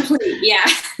 not complete. Yeah.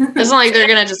 It's not like they're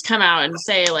going to just come out and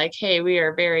say like, hey, we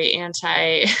are very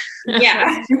anti.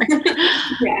 Yeah.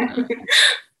 Yeah.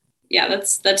 Yeah,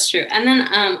 that's true. And then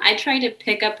I try to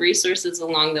pick up resources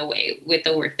along the way with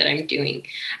the work that I'm doing.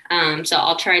 So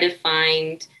I'll try to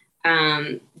find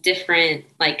different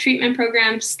like treatment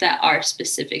programs that are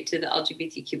specific to the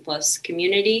LGBTQ plus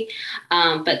community.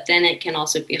 But then it can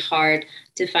also be hard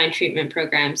to find treatment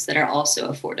programs that are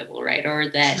also affordable, right? Or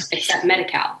that accept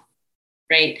Medi-Cal,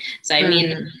 right? So I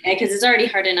mean, because it's already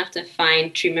hard enough to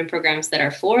find treatment programs that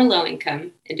are for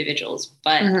low-income individuals,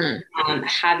 but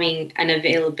having an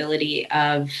availability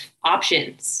of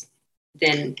options,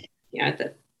 then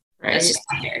that's just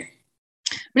not there.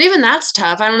 But even that's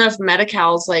tough. I don't know if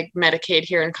Medi-Cal's like Medicaid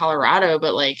here in Colorado,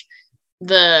 but like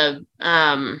they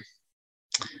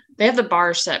have the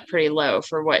bar set pretty low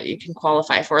for what you can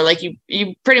qualify for. Like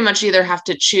you pretty much either have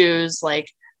to choose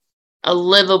like a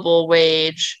livable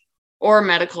wage or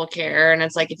medical care. And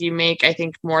it's like, if you make, I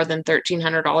think, more than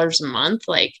 $1,300 a month,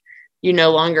 like you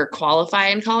no longer qualify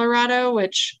in Colorado,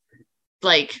 which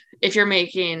like if you're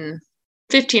making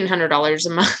 $1,500 a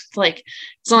month, like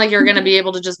it's not like you're going to be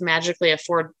able to just magically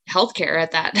afford healthcare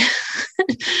at that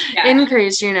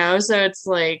increase, So it's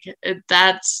like,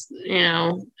 that's,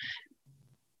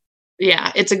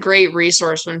 yeah, it's a great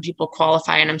resource when people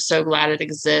qualify, and I'm so glad it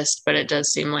exists, but it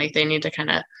does seem like they need to kind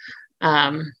of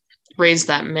raise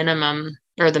that minimum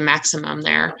or the maximum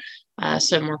there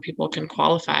so more people can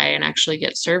qualify and actually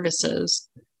get services.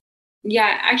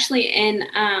 Yeah, actually in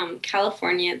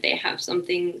California, they have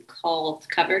something called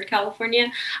Covered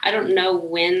California. I don't know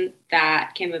when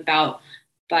that came about,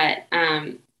 but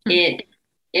it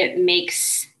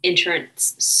makes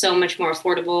insurance so much more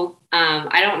affordable.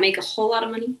 I don't make a whole lot of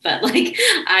money, but like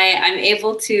I'm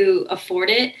able to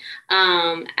afford it.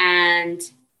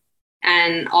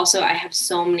 And also I have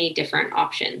so many different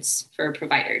options for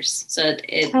providers. So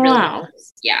it really, wow.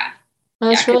 Yeah. Well,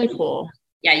 that's really cool.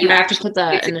 Yeah. You have to put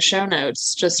that in the show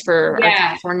notes just for our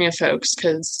California folks,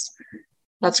 because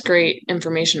that's great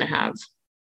information to have.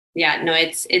 Yeah, no,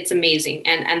 it's amazing.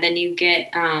 And then you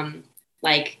get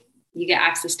you get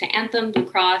access to Anthem, Blue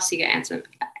Cross, you get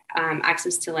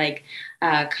access to like,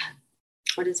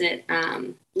 what is it?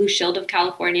 Blue Shield of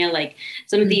California, like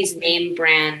some of these name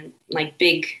brand, like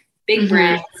big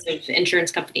brands of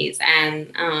insurance companies,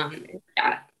 and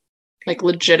like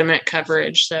legitimate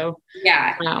coverage. So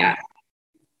wow. Yeah.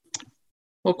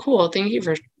 Well, cool. Thank you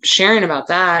for sharing about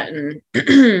that, and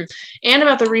and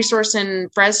about the resource in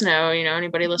Fresno.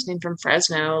 Anybody listening from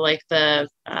Fresno, like the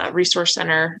Resource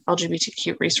Center,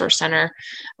 LGBTQ Resource Center,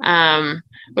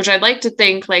 which I'd like to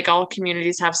think like all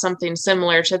communities have something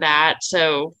similar to that.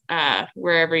 So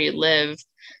wherever you live,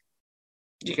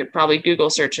 you could probably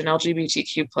Google search an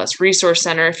LGBTQ plus Resource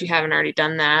Center if you haven't already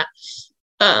done that.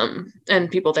 And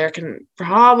people there can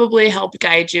probably help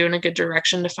guide you in a good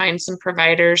direction to find some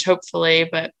providers, hopefully.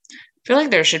 But I feel like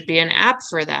there should be an app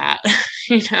for that,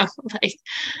 like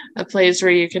a place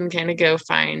where you can kind of go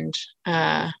find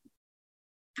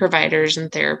providers and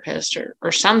therapists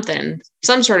or something,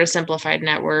 some sort of simplified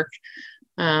network.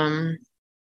 Because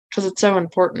it's so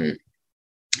important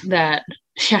that,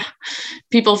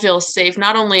 people feel safe,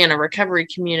 not only in a recovery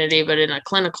community, but in a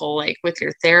clinical, like with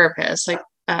your therapist, like,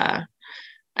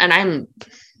 and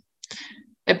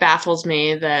it baffles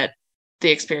me that the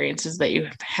experiences that you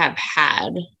have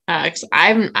had, because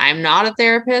I'm not a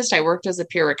therapist. I worked as a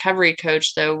peer recovery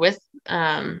coach though with, so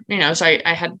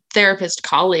I had therapist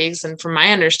colleagues, and from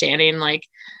my understanding, like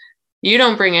you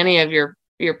don't bring any of your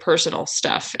personal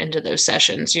stuff into those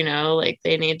sessions, like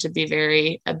they need to be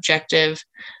very objective.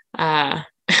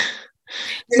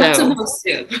 You're not supposed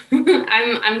to.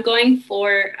 I'm going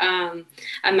for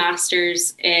a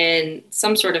master's in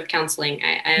some sort of counseling.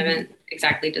 I haven't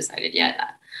exactly decided yet.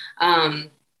 And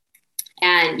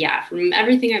yeah, from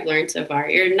everything I've learned so far,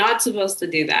 you're not supposed to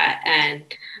do that. And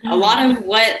a lot of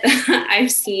what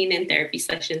I've seen in therapy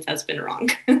sessions has been wrong.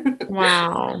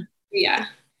 Wow. Yeah.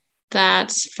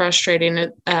 That's frustrating.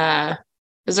 Is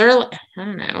there, I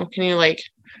don't know, can you like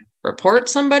report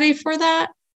somebody for that?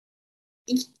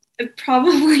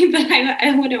 Probably, but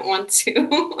I wouldn't want to.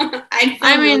 I'd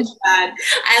feel really bad.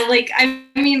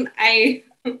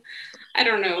 I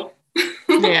don't know.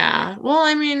 Yeah.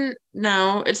 Well,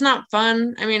 no, it's not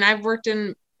fun. I've worked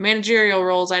in managerial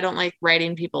roles. I don't like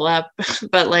writing people up,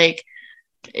 but like,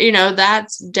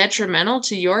 that's detrimental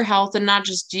to your health, and not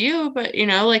just you, but,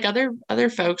 like other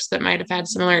folks that might have had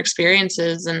similar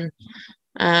experiences. And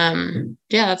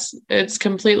it's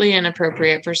completely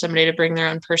inappropriate for somebody to bring their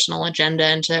own personal agenda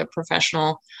into a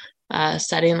professional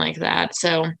setting like that.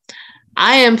 So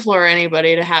I implore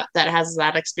anybody to have that has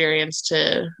that experience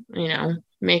to,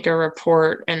 make a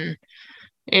report, and,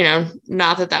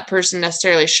 not that that person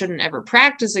necessarily shouldn't ever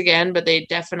practice again, but they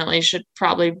definitely should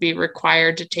probably be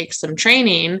required to take some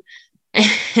training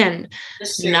and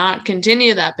not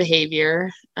continue that behavior.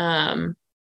 I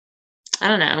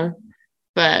don't know,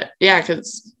 but yeah,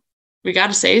 because we got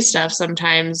to say stuff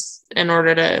sometimes in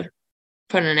order to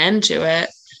put an end to it.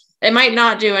 It might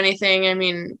not do anything. I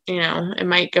mean, it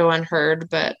might go unheard,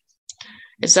 but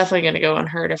it's definitely going to go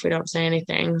unheard if we don't say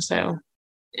anything. So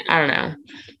I don't know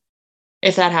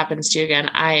if that happens to you again.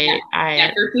 I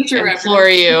implore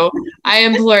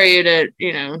you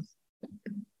to,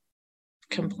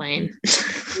 complain.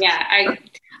 Yeah,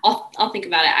 I'll think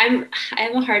about it. I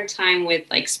have a hard time with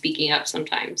like speaking up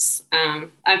sometimes.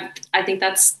 I think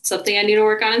that's something I need to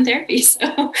work on in therapy.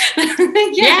 So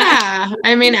yeah.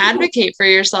 I mean, advocate for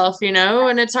yourself,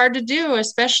 and it's hard to do,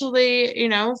 especially,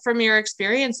 from your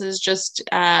experiences, just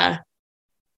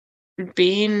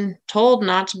being told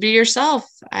not to be yourself.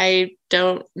 I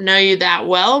don't know you that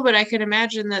well, but I can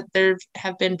imagine that there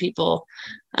have been people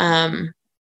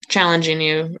challenging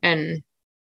you and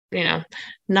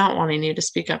not wanting you to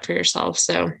speak up for yourself.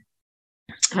 So,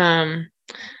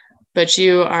 but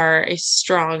you are a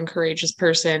strong, courageous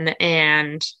person.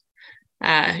 And,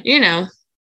 I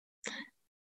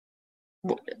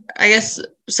guess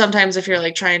sometimes if you're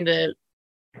like trying to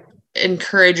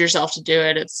encourage yourself to do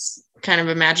it, it's kind of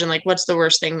imagine like, what's the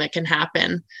worst thing that can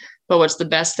happen, but what's the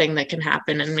best thing that can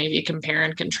happen? And maybe compare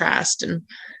and contrast. And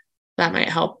that might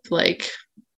help like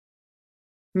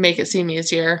make it seem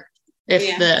easier.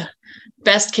 If the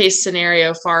best case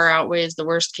scenario far outweighs the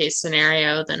worst case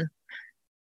scenario, then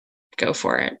go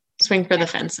for it. Swing for the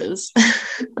fences.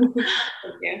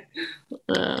 I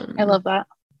love that.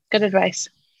 Good advice.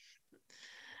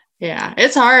 Yeah,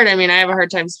 it's hard. I mean, I have a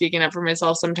hard time speaking up for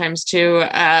myself sometimes too.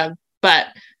 But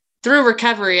through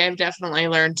recovery, I've definitely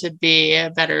learned to be a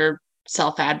better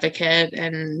self-advocate,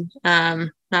 and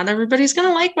not everybody's going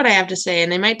to like what I have to say,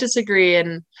 and they might disagree,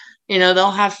 and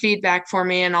they'll have feedback for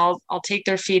me, and I'll take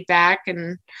their feedback.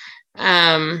 And,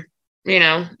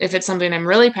 if it's something I'm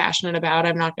really passionate about,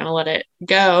 I'm not going to let it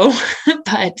go.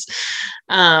 But,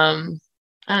 I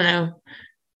don't know,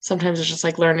 sometimes it's just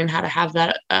like learning how to have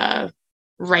that,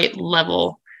 right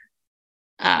level.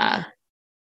 We don't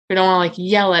want to like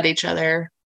yell at each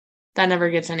other. That never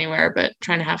gets anywhere, but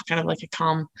trying to have kind of like a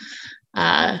calm,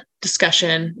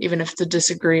 discussion, even if it's a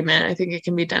disagreement, I think it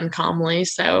can be done calmly.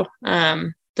 So,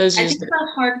 I think the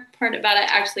hard part about it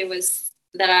actually was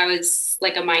that I was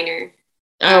like a minor.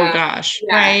 Oh gosh.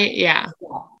 Yeah. Right. Yeah.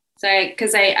 So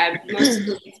because I most of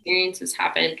the experiences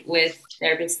happened with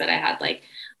therapists that I had like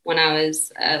when I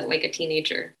was like a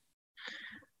teenager.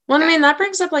 Well, I mean, that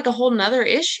brings up like a whole nother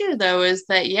issue though, is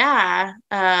that,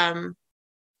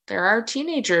 there are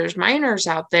teenagers, minors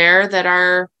out there that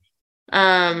are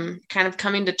kind of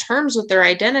coming to terms with their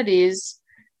identities,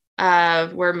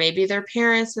 where maybe their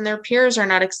parents and their peers are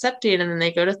not accepting, and then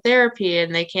they go to therapy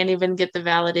and they can't even get the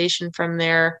validation from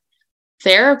their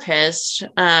therapist.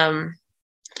 So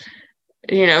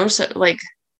like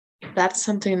that's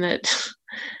something that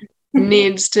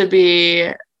needs to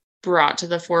be brought to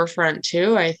the forefront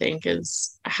too, I think,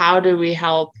 is how do we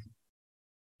help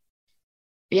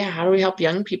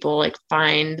young people like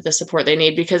find the support they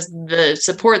need, because the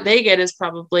support they get is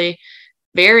probably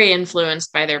very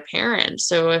influenced by their parents.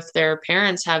 So if their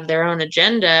parents have their own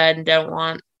agenda and don't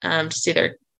want to see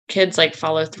their kids like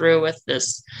follow through with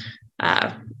this,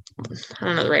 I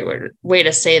don't know the right way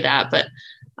to say that, but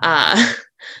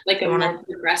like a more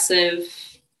progressive.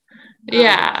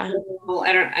 Yeah. I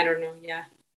don't know. Yeah.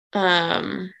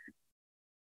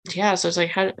 Yeah. So it's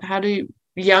like, how do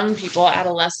young people,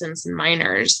 adolescents and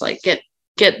minors like get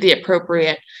the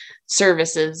appropriate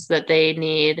services that they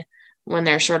need when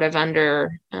they're sort of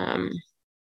under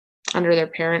their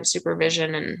parents'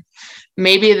 supervision? And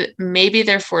maybe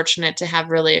they're fortunate to have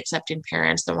really accepting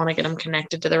parents that want to get them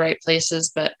connected to the right places.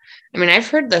 But I mean, I've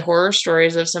heard the horror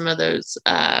stories of some of those,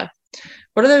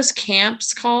 what are those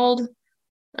camps called?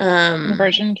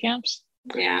 Conversion camps.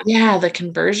 Yeah. The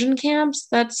conversion camps.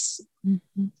 That's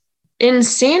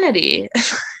insanity.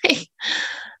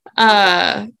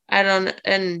 I don't,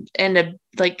 and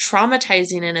like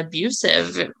traumatizing and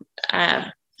abusive.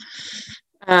 I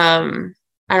don't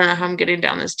know how I'm getting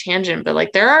down this tangent, but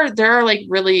like there are like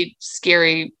really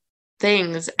scary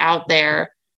things out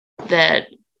there that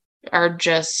are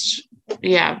just,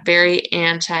 very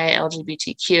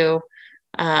anti-LGBTQ,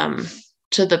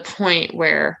 to the point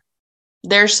where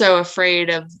they're so afraid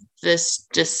of this,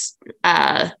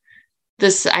 how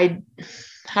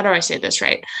do I say this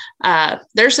right?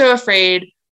 They're so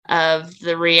afraid of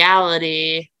the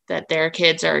reality that their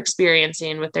kids are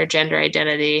experiencing with their gender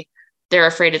identity. They're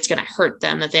afraid it's going to hurt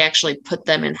them, that they actually put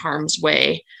them in harm's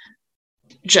way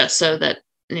just so that,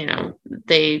 you know,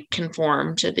 they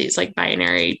conform to these like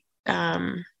binary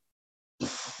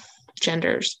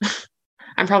genders.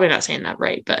 I'm probably not saying that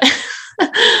right, but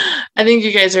I think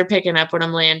you guys are picking up what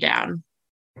I'm laying down.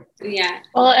 Yeah.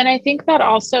 Well, and I think that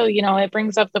also, you know, it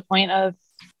brings up the point of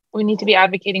we need to be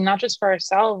advocating not just for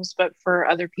ourselves, but for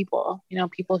other people, you know,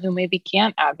 people who maybe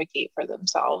can't advocate for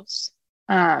themselves.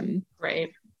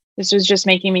 Right. This was just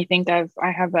making me think of,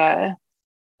 I have a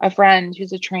friend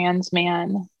who's a trans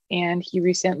man, and he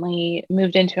recently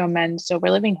moved into a men's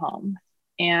sober living home.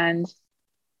 And,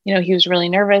 you know, he was really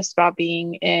nervous about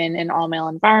being in an all male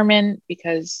environment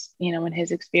because, you know, in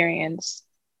his experience,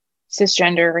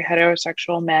 cisgender or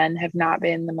heterosexual men have not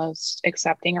been the most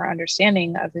accepting or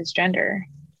understanding of his gender.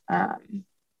 And,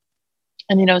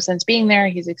 you know, since being there,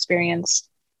 he's experienced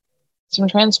some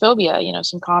transphobia, you know,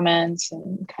 some comments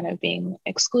and kind of being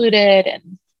excluded,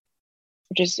 and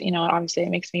which is, you know, obviously it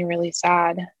makes me really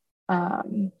sad.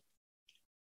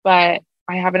 But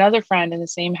I have another friend in the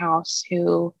same house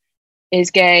who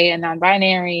is gay and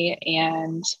non-binary,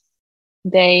 and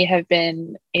they have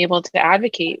been able to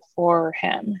advocate for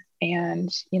him and,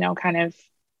 you know, kind of,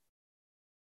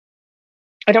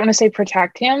 I don't want to say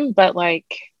protect him, but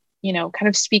like, you know, kind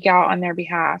of speak out on their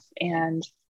behalf and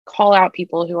call out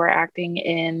people who are acting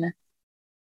in,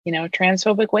 you know,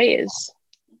 transphobic ways.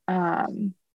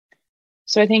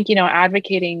 So I think, you know,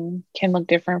 advocating can look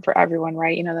different for everyone,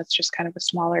 right? You know, that's just kind of a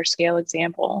smaller scale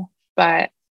example,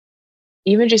 but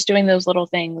even just doing those little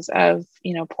things of,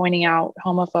 you know, pointing out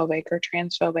homophobic or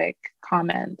transphobic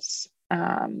comments,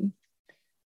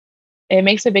 it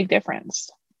makes a big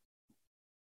difference.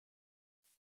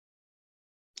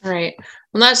 All right.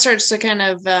 Well, that starts to kind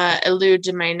of allude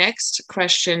to my next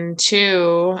question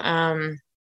too.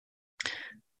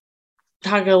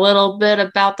 Talk a little bit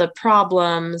about the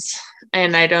problems,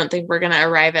 and I don't think we're going to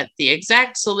arrive at the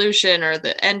exact solution or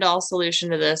the end-all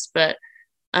solution to this, but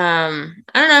I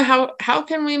don't know, how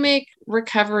can we make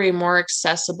recovery more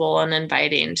accessible and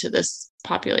inviting to this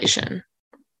population?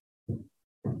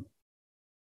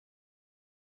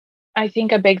 I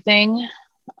think a big thing,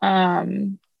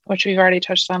 which we've already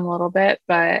touched on a little bit,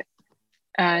 but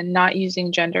not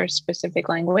using gender specific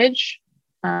language.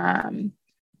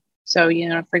 So, you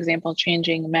know, for example,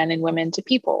 changing men and women to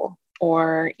people,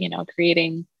 or, you know,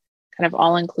 creating kind of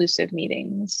all-inclusive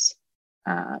meetings.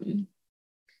 I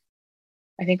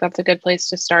think that's a good place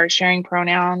to start. Sharing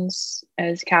pronouns,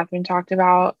 as Catherine talked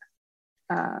about.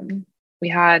 We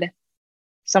had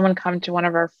someone come to one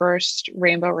of our first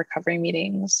Rainbow Recovery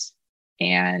meetings,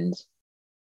 and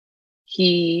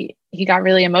he got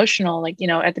really emotional. Like, you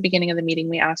know, at the beginning of the meeting,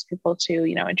 we asked people to,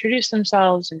 you know, introduce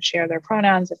themselves and share their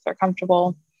pronouns if they're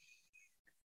comfortable.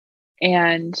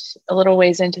 And a little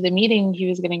ways into the meeting, he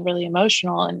was getting really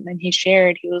emotional. And then he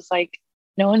shared, he was like,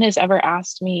 no one has ever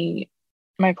asked me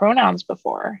my pronouns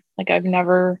before. Like, I've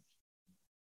never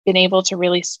been able to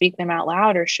really speak them out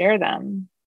loud or share them.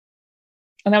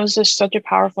 And that was just such a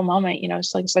powerful moment. You know,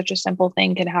 it's like such a simple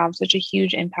thing can have such a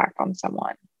huge impact on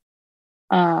someone.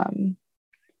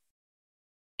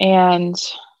 And,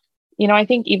 you know, I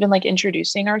think even like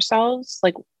introducing ourselves,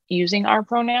 like using our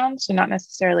pronouns, so not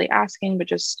necessarily asking, but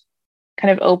just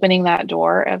kind of opening that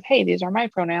door of, hey, these are my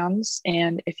pronouns,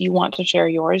 and if you want to share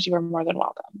yours, you are more than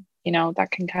welcome. You know, that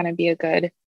can kind of be a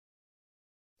good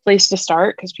place to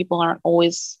start, because people aren't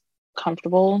always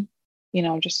comfortable, you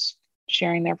know, just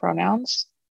sharing their pronouns.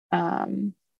 But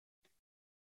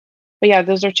yeah,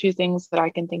 those are two things that I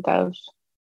can think of.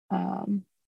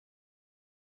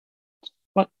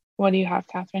 What do you have,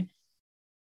 Catherine?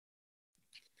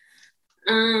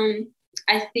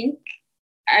 I think,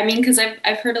 I mean, because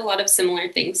I've heard a lot of similar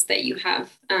things that you have,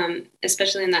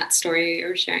 especially in that story you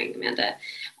were sharing, Amanda.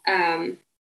 Kind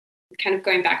of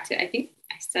going back to, I think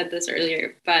I said this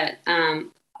earlier, but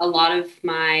a lot of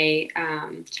my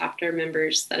chapter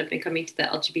members that have been coming to the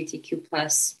LGBTQ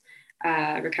plus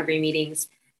recovery meetings,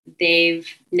 they've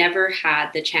never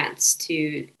had the chance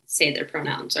to say their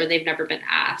pronouns, or they've never been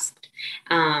asked.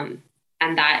 And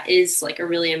that is like a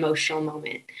really emotional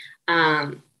moment.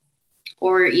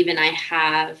 Or even I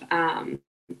have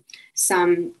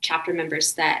some chapter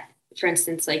members that, for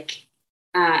instance, like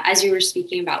as you were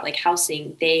speaking about like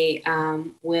housing, they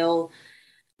will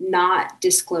not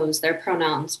disclose their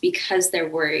pronouns because they're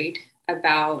worried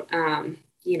about,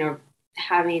 you know,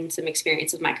 having some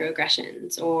experience of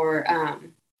microaggressions or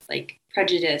like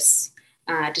prejudice,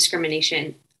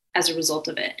 discrimination as a result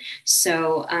of it.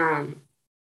 So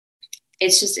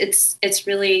it's just, it's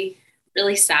really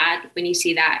really sad when you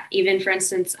see that. Even, for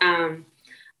instance,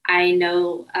 I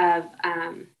know of,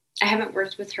 I haven't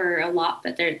worked with her a lot,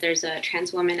 but there's a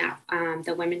trans woman at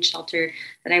the women's shelter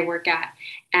that I work at.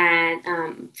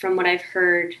 And from what I've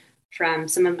heard from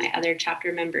some of my other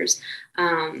chapter members,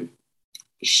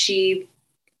 she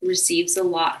receives a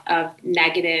lot of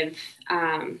negative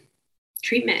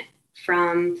treatment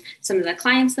from some of the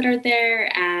clients that are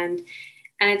there. And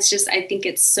it's just, I think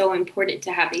it's so important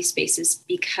to have these spaces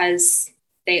because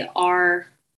they are,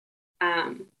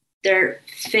 they're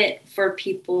fit for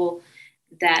people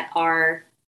that are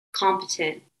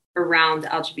competent around the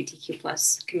LGBTQ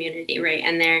plus community, right?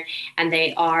 And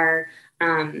they are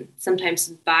sometimes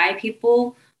by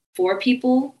people, for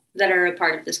people that are a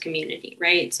part of this community,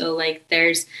 right? So like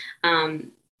there's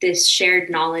this shared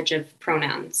knowledge of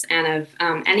pronouns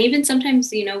and even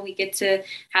sometimes, you know, we get to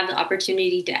have the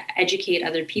opportunity to educate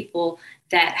other people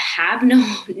that have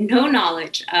no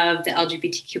knowledge of the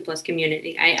LGBTQ plus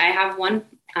community. I have one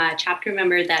chapter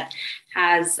member that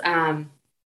has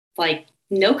like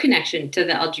no connection to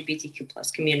the LGBTQ plus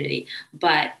community,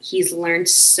 but he's learned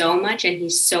so much and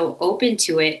he's so open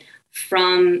to it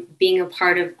from being a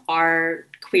part of our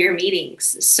queer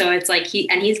meetings. So it's like he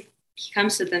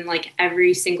comes to them like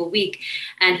every single week,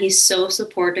 and he's so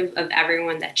supportive of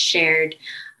everyone that's shared,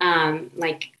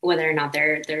 like whether or not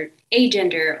they're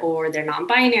agender or they're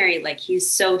non-binary. Like he's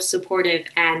so supportive,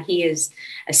 and he is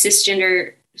a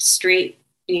cisgender straight,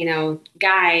 you know,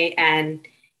 guy, and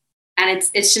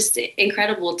it's just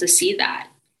incredible to see that.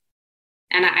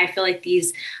 And I feel like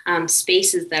these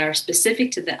spaces that are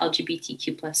specific to the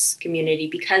LGBTQ plus community,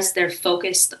 because they're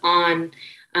focused on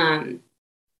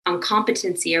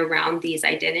competency around these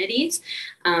identities,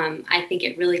 I think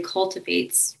it really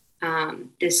cultivates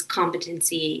this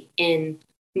competency in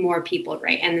more people,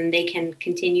 right? And then they can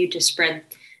continue to spread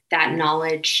that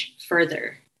knowledge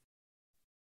further.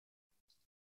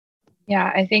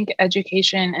 Yeah, I think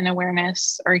education and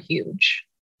awareness are huge.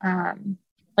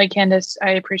 Like Candace,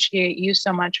 I appreciate you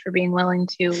so much for being willing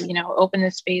to, you know, open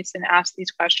this space and ask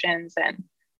these questions. And,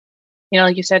 you know,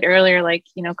 like you said earlier, like,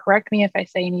 you know, correct me if I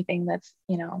say anything that's,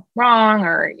 you know, wrong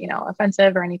or, you know,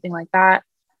 offensive or anything like that.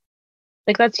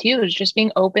 Like that's huge. Just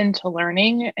being open to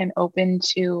learning and open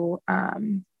to,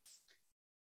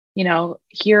 you know,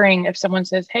 hearing if someone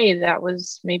says, hey, that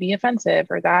was maybe offensive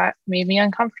or that made me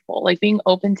uncomfortable, like being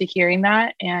open to hearing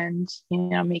that and, you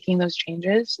know, making those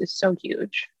changes is so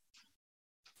huge.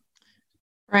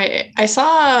 Right. I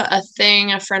saw a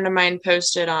thing a friend of mine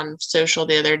posted on social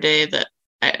the other day that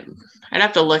I'd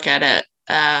have to look at it.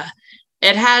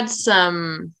 It had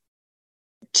some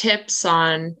tips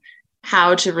on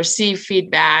how to receive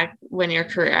feedback when you're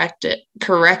corrected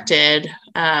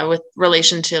with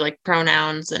relation to like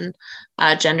pronouns and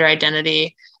gender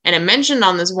identity. And it mentioned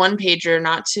on this one pager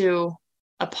not to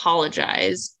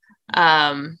apologize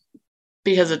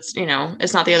because it's, you know,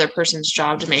 it's not the other person's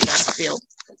job to make us feel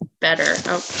better.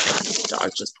 Oh, the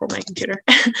dog just pulled my computer.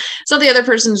 It's not the other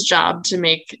person's job to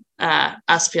make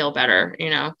us feel better,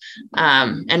 you know,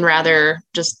 and rather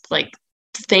just like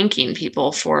thanking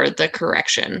people for the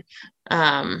correction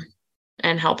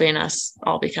and helping us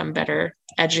all become better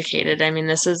educated. I mean,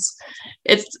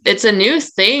 it's a new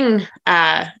thing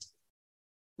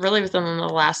really within the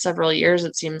last several years.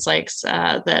 It seems like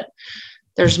that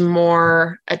there's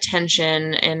more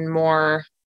attention and more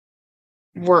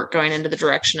work going into the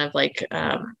direction of like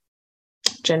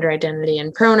gender identity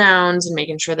and pronouns and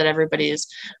making sure that everybody is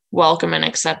welcome and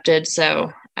accepted.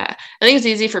 So I think it's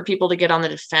easy for people to get on the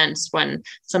defense when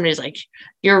somebody's like,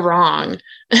 you're wrong,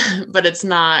 but it's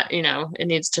not, you know, it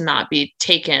needs to not be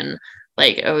taken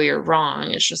like, oh, you're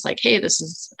wrong. It's just like, hey, this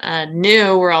is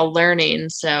new. We're all learning.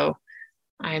 So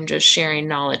I'm just sharing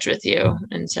knowledge with you.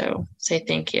 And so say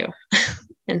thank you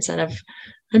instead of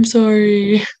I'm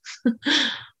sorry.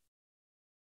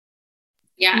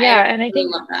 Yeah. And I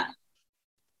think love that.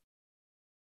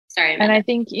 Sorry. And I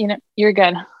think, you know, you're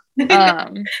good.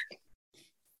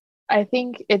 I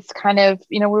think it's kind of,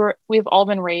 you know, we've all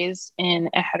been raised in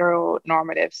a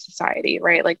heteronormative society,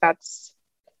 right? Like that's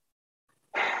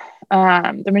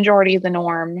the majority of the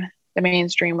norm, the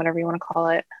mainstream, whatever you want to call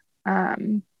it.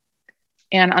 And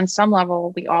on some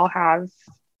level, we all have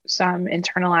some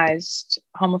internalized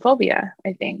homophobia,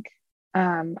 I think.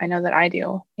 I know that I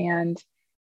do. And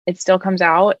it still comes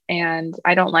out and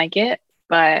I don't like it,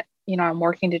 but, you know, I'm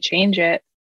working to change it.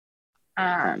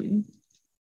 But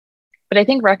I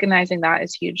think recognizing that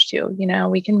is huge too. You know,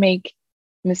 we can make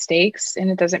mistakes and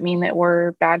it doesn't mean that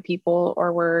we're bad people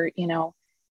or we're, you know,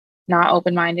 not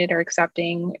open-minded or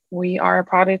accepting. We are a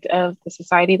product of the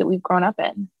society that we've grown up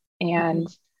in. And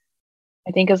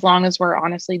I think as long as we're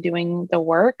honestly doing the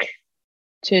work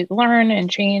to learn and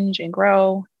change and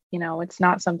grow. It's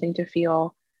not something to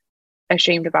feel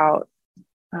ashamed about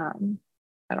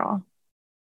at all.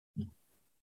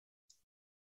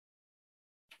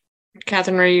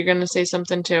 Catherine, are you going to say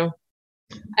something too?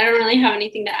 I don't really have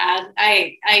anything to add.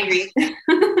 I agree.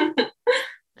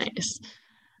 Nice.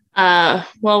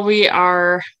 Well, we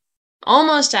are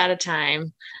almost out of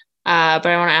time, but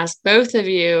I want to ask both of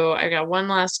you. I got one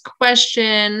last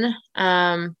question.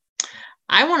 I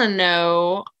want to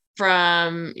know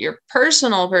from your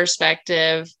personal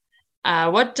perspective,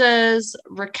 what does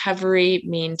recovery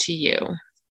mean to you?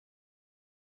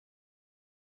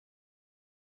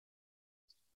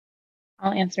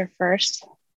 I'll answer first.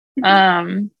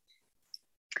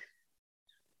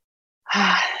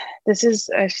 This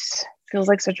feels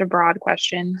like such a broad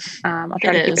question. I'll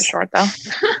try to keep it short though.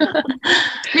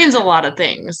 Means a lot of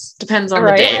things. Depends on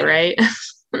the day, right?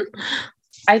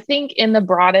 I think in the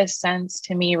broadest sense,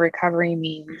 to me, recovery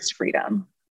means freedom.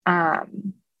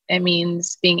 It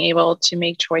means being able to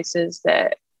make choices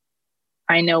that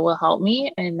I know will help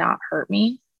me and not hurt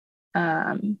me.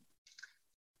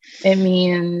 It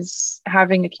means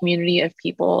having a community of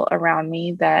people around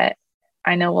me that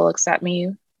I know will accept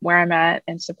me where I'm at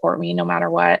and support me no matter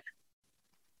what.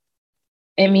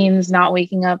 It means not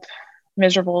waking up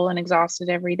miserable and exhausted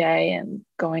every day and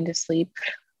going to sleep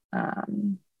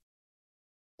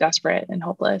desperate and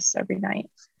hopeless every night.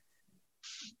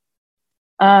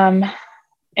 And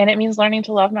it means learning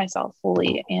to love myself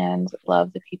fully and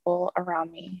love the people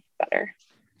around me better.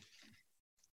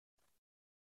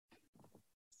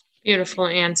 Beautiful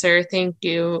answer. Thank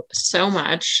you so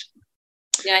much.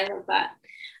 Yeah, I love that.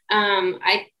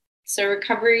 So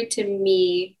recovery to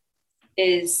me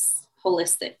is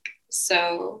holistic.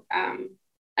 So I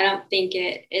don't think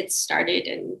it started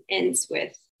and ends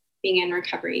with being in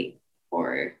recovery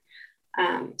for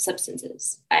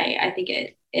substances. I think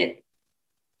it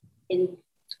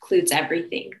includes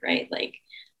everything, right? Like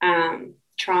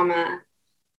trauma,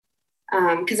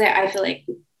 because I feel like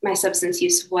my substance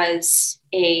use was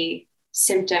a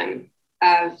symptom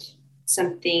of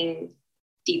something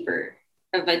deeper,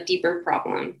 of a deeper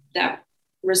problem that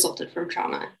resulted from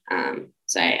trauma.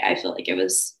 So I feel like it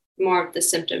was more of the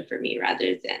symptom for me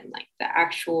rather than like the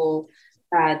actual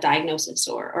diagnosis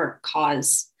or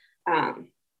cause.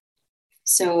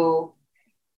 So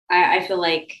I feel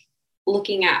like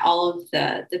looking at all of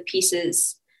the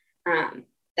pieces that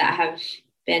have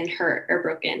been hurt or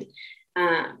broken,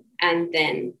 and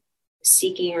then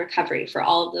seeking recovery for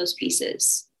all of those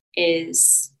pieces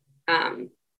is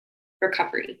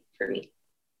recovery for me.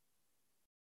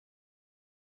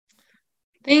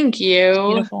 Thank you.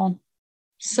 Beautiful.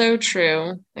 So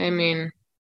true. I mean,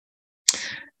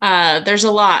 there's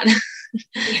a lot.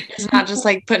 It's not just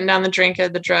like putting down the drink or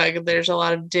the drug. There's a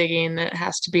lot of digging that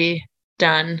has to be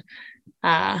done.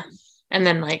 And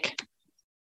then like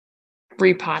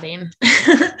repotting.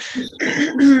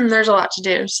 There's a lot to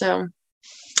do. So,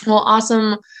 well,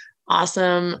 awesome.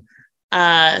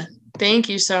 Thank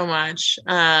you so much.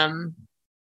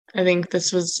 I think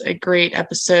this was a great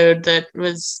episode that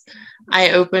was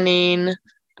eye-opening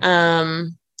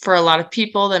for a lot of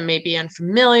people that may be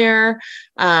unfamiliar,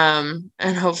 and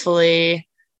hopefully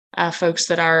folks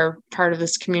that are part of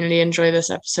this community enjoy this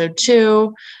episode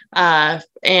too.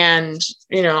 And,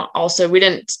 also we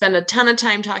didn't spend a ton of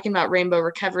time talking about Rainbow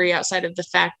Recovery outside of the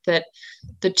fact that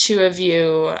the two of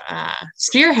you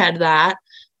spearhead that.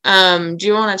 Do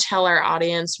you want to tell our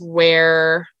audience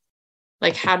where,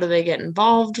 like, how do they get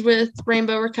involved with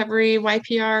Rainbow Recovery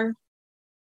YPR?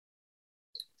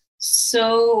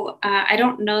 So I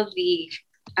don't know the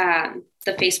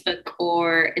Facebook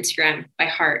or Instagram by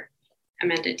heart.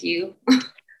 Amanda, do you?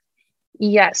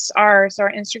 Yes, our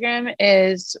Instagram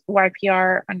is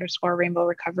YPR_Rainbow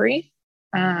Recovery.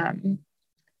 And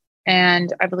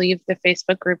I believe the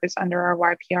Facebook group is under our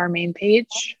YPR main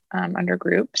page, under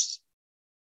groups.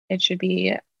 It should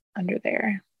be under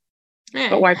there.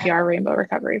 Right. But YPR Rainbow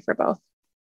Recovery for both.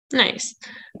 Nice.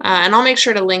 And I'll make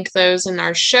sure to link those in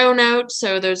our show notes.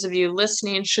 So those of you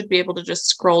listening should be able to just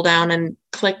scroll down and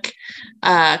click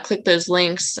those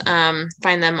links, find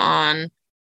them on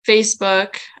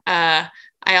Facebook. I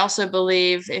also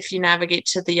believe if you navigate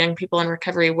to the Young People in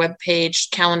Recovery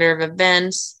webpage, calendar of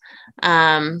events,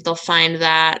 they'll find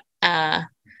that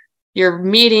your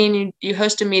meeting, you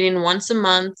host a meeting once a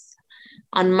month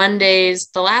on Mondays,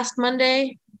 the last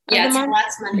Monday of the month?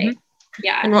 Last Monday. Mm-hmm.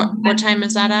 Yeah. And what time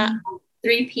is that at?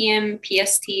 3 p.m.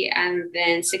 PST and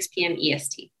then 6 p.m.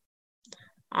 EST.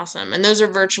 Awesome. And those are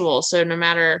virtual. So no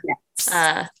matter,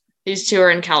 these two are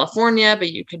in California,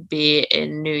 but you could be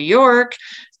in New York,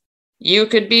 you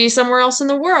could be somewhere else in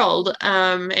the world,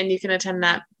 and you can attend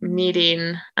that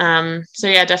meeting. So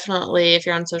yeah, definitely if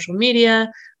you're on social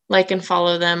media, like and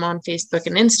follow them on Facebook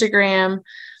and Instagram,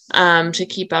 to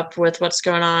keep up with what's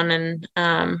going on and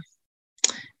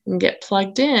get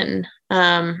plugged in.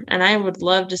 And I would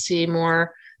love to see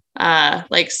more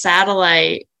like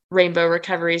satellite rainbow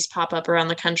recoveries pop up around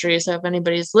the country. So if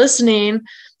anybody's listening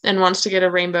and wants to get a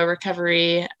rainbow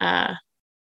recovery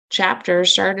chapter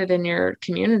started in your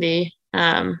community,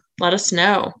 let us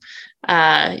know.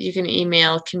 You can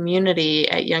email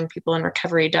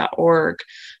community@youngpeopleinrecovery.org,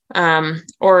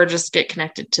 or just get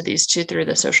connected to these two through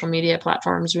the social media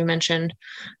platforms we mentioned.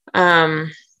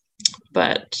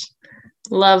 But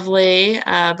lovely.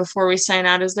 Before we sign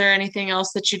out, is there anything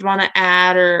else that you'd want to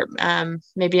add, or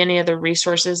maybe any other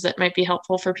resources that might be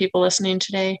helpful for people listening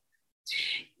today?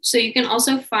 So you can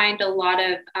also find a lot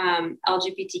of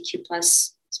LGBTQ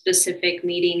plus specific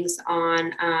meetings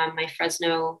on my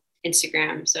Fresno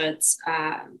Instagram. So it's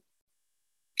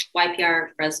YPR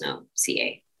Fresno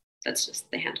CA. That's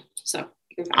just the handle. So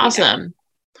you can find awesome.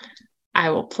 I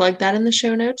will plug that in the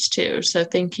show notes too. So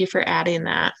thank you for adding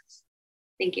that.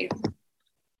 Thank you.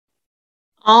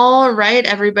 All right,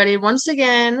 everybody. Once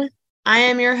again, I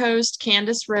am your host,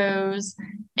 Candace Rose.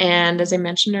 And as I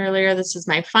mentioned earlier, this is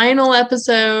my final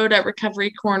episode at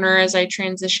Recovery Corner as I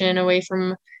transition away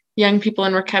from young people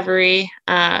in recovery.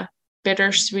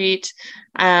 Bittersweet.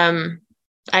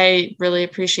 I really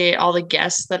appreciate all the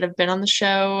guests that have been on the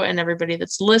show and everybody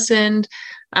that's listened.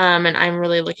 And I'm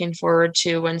really looking forward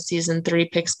to when season 3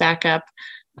 picks back up,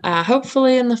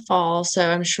 hopefully in the fall. So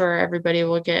I'm sure everybody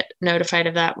will get notified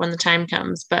of that when the time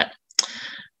comes. But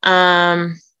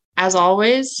as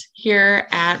always, here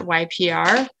at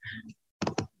YPR,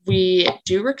 we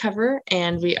do recover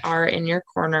and we are in your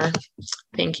corner.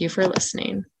 Thank you for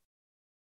listening.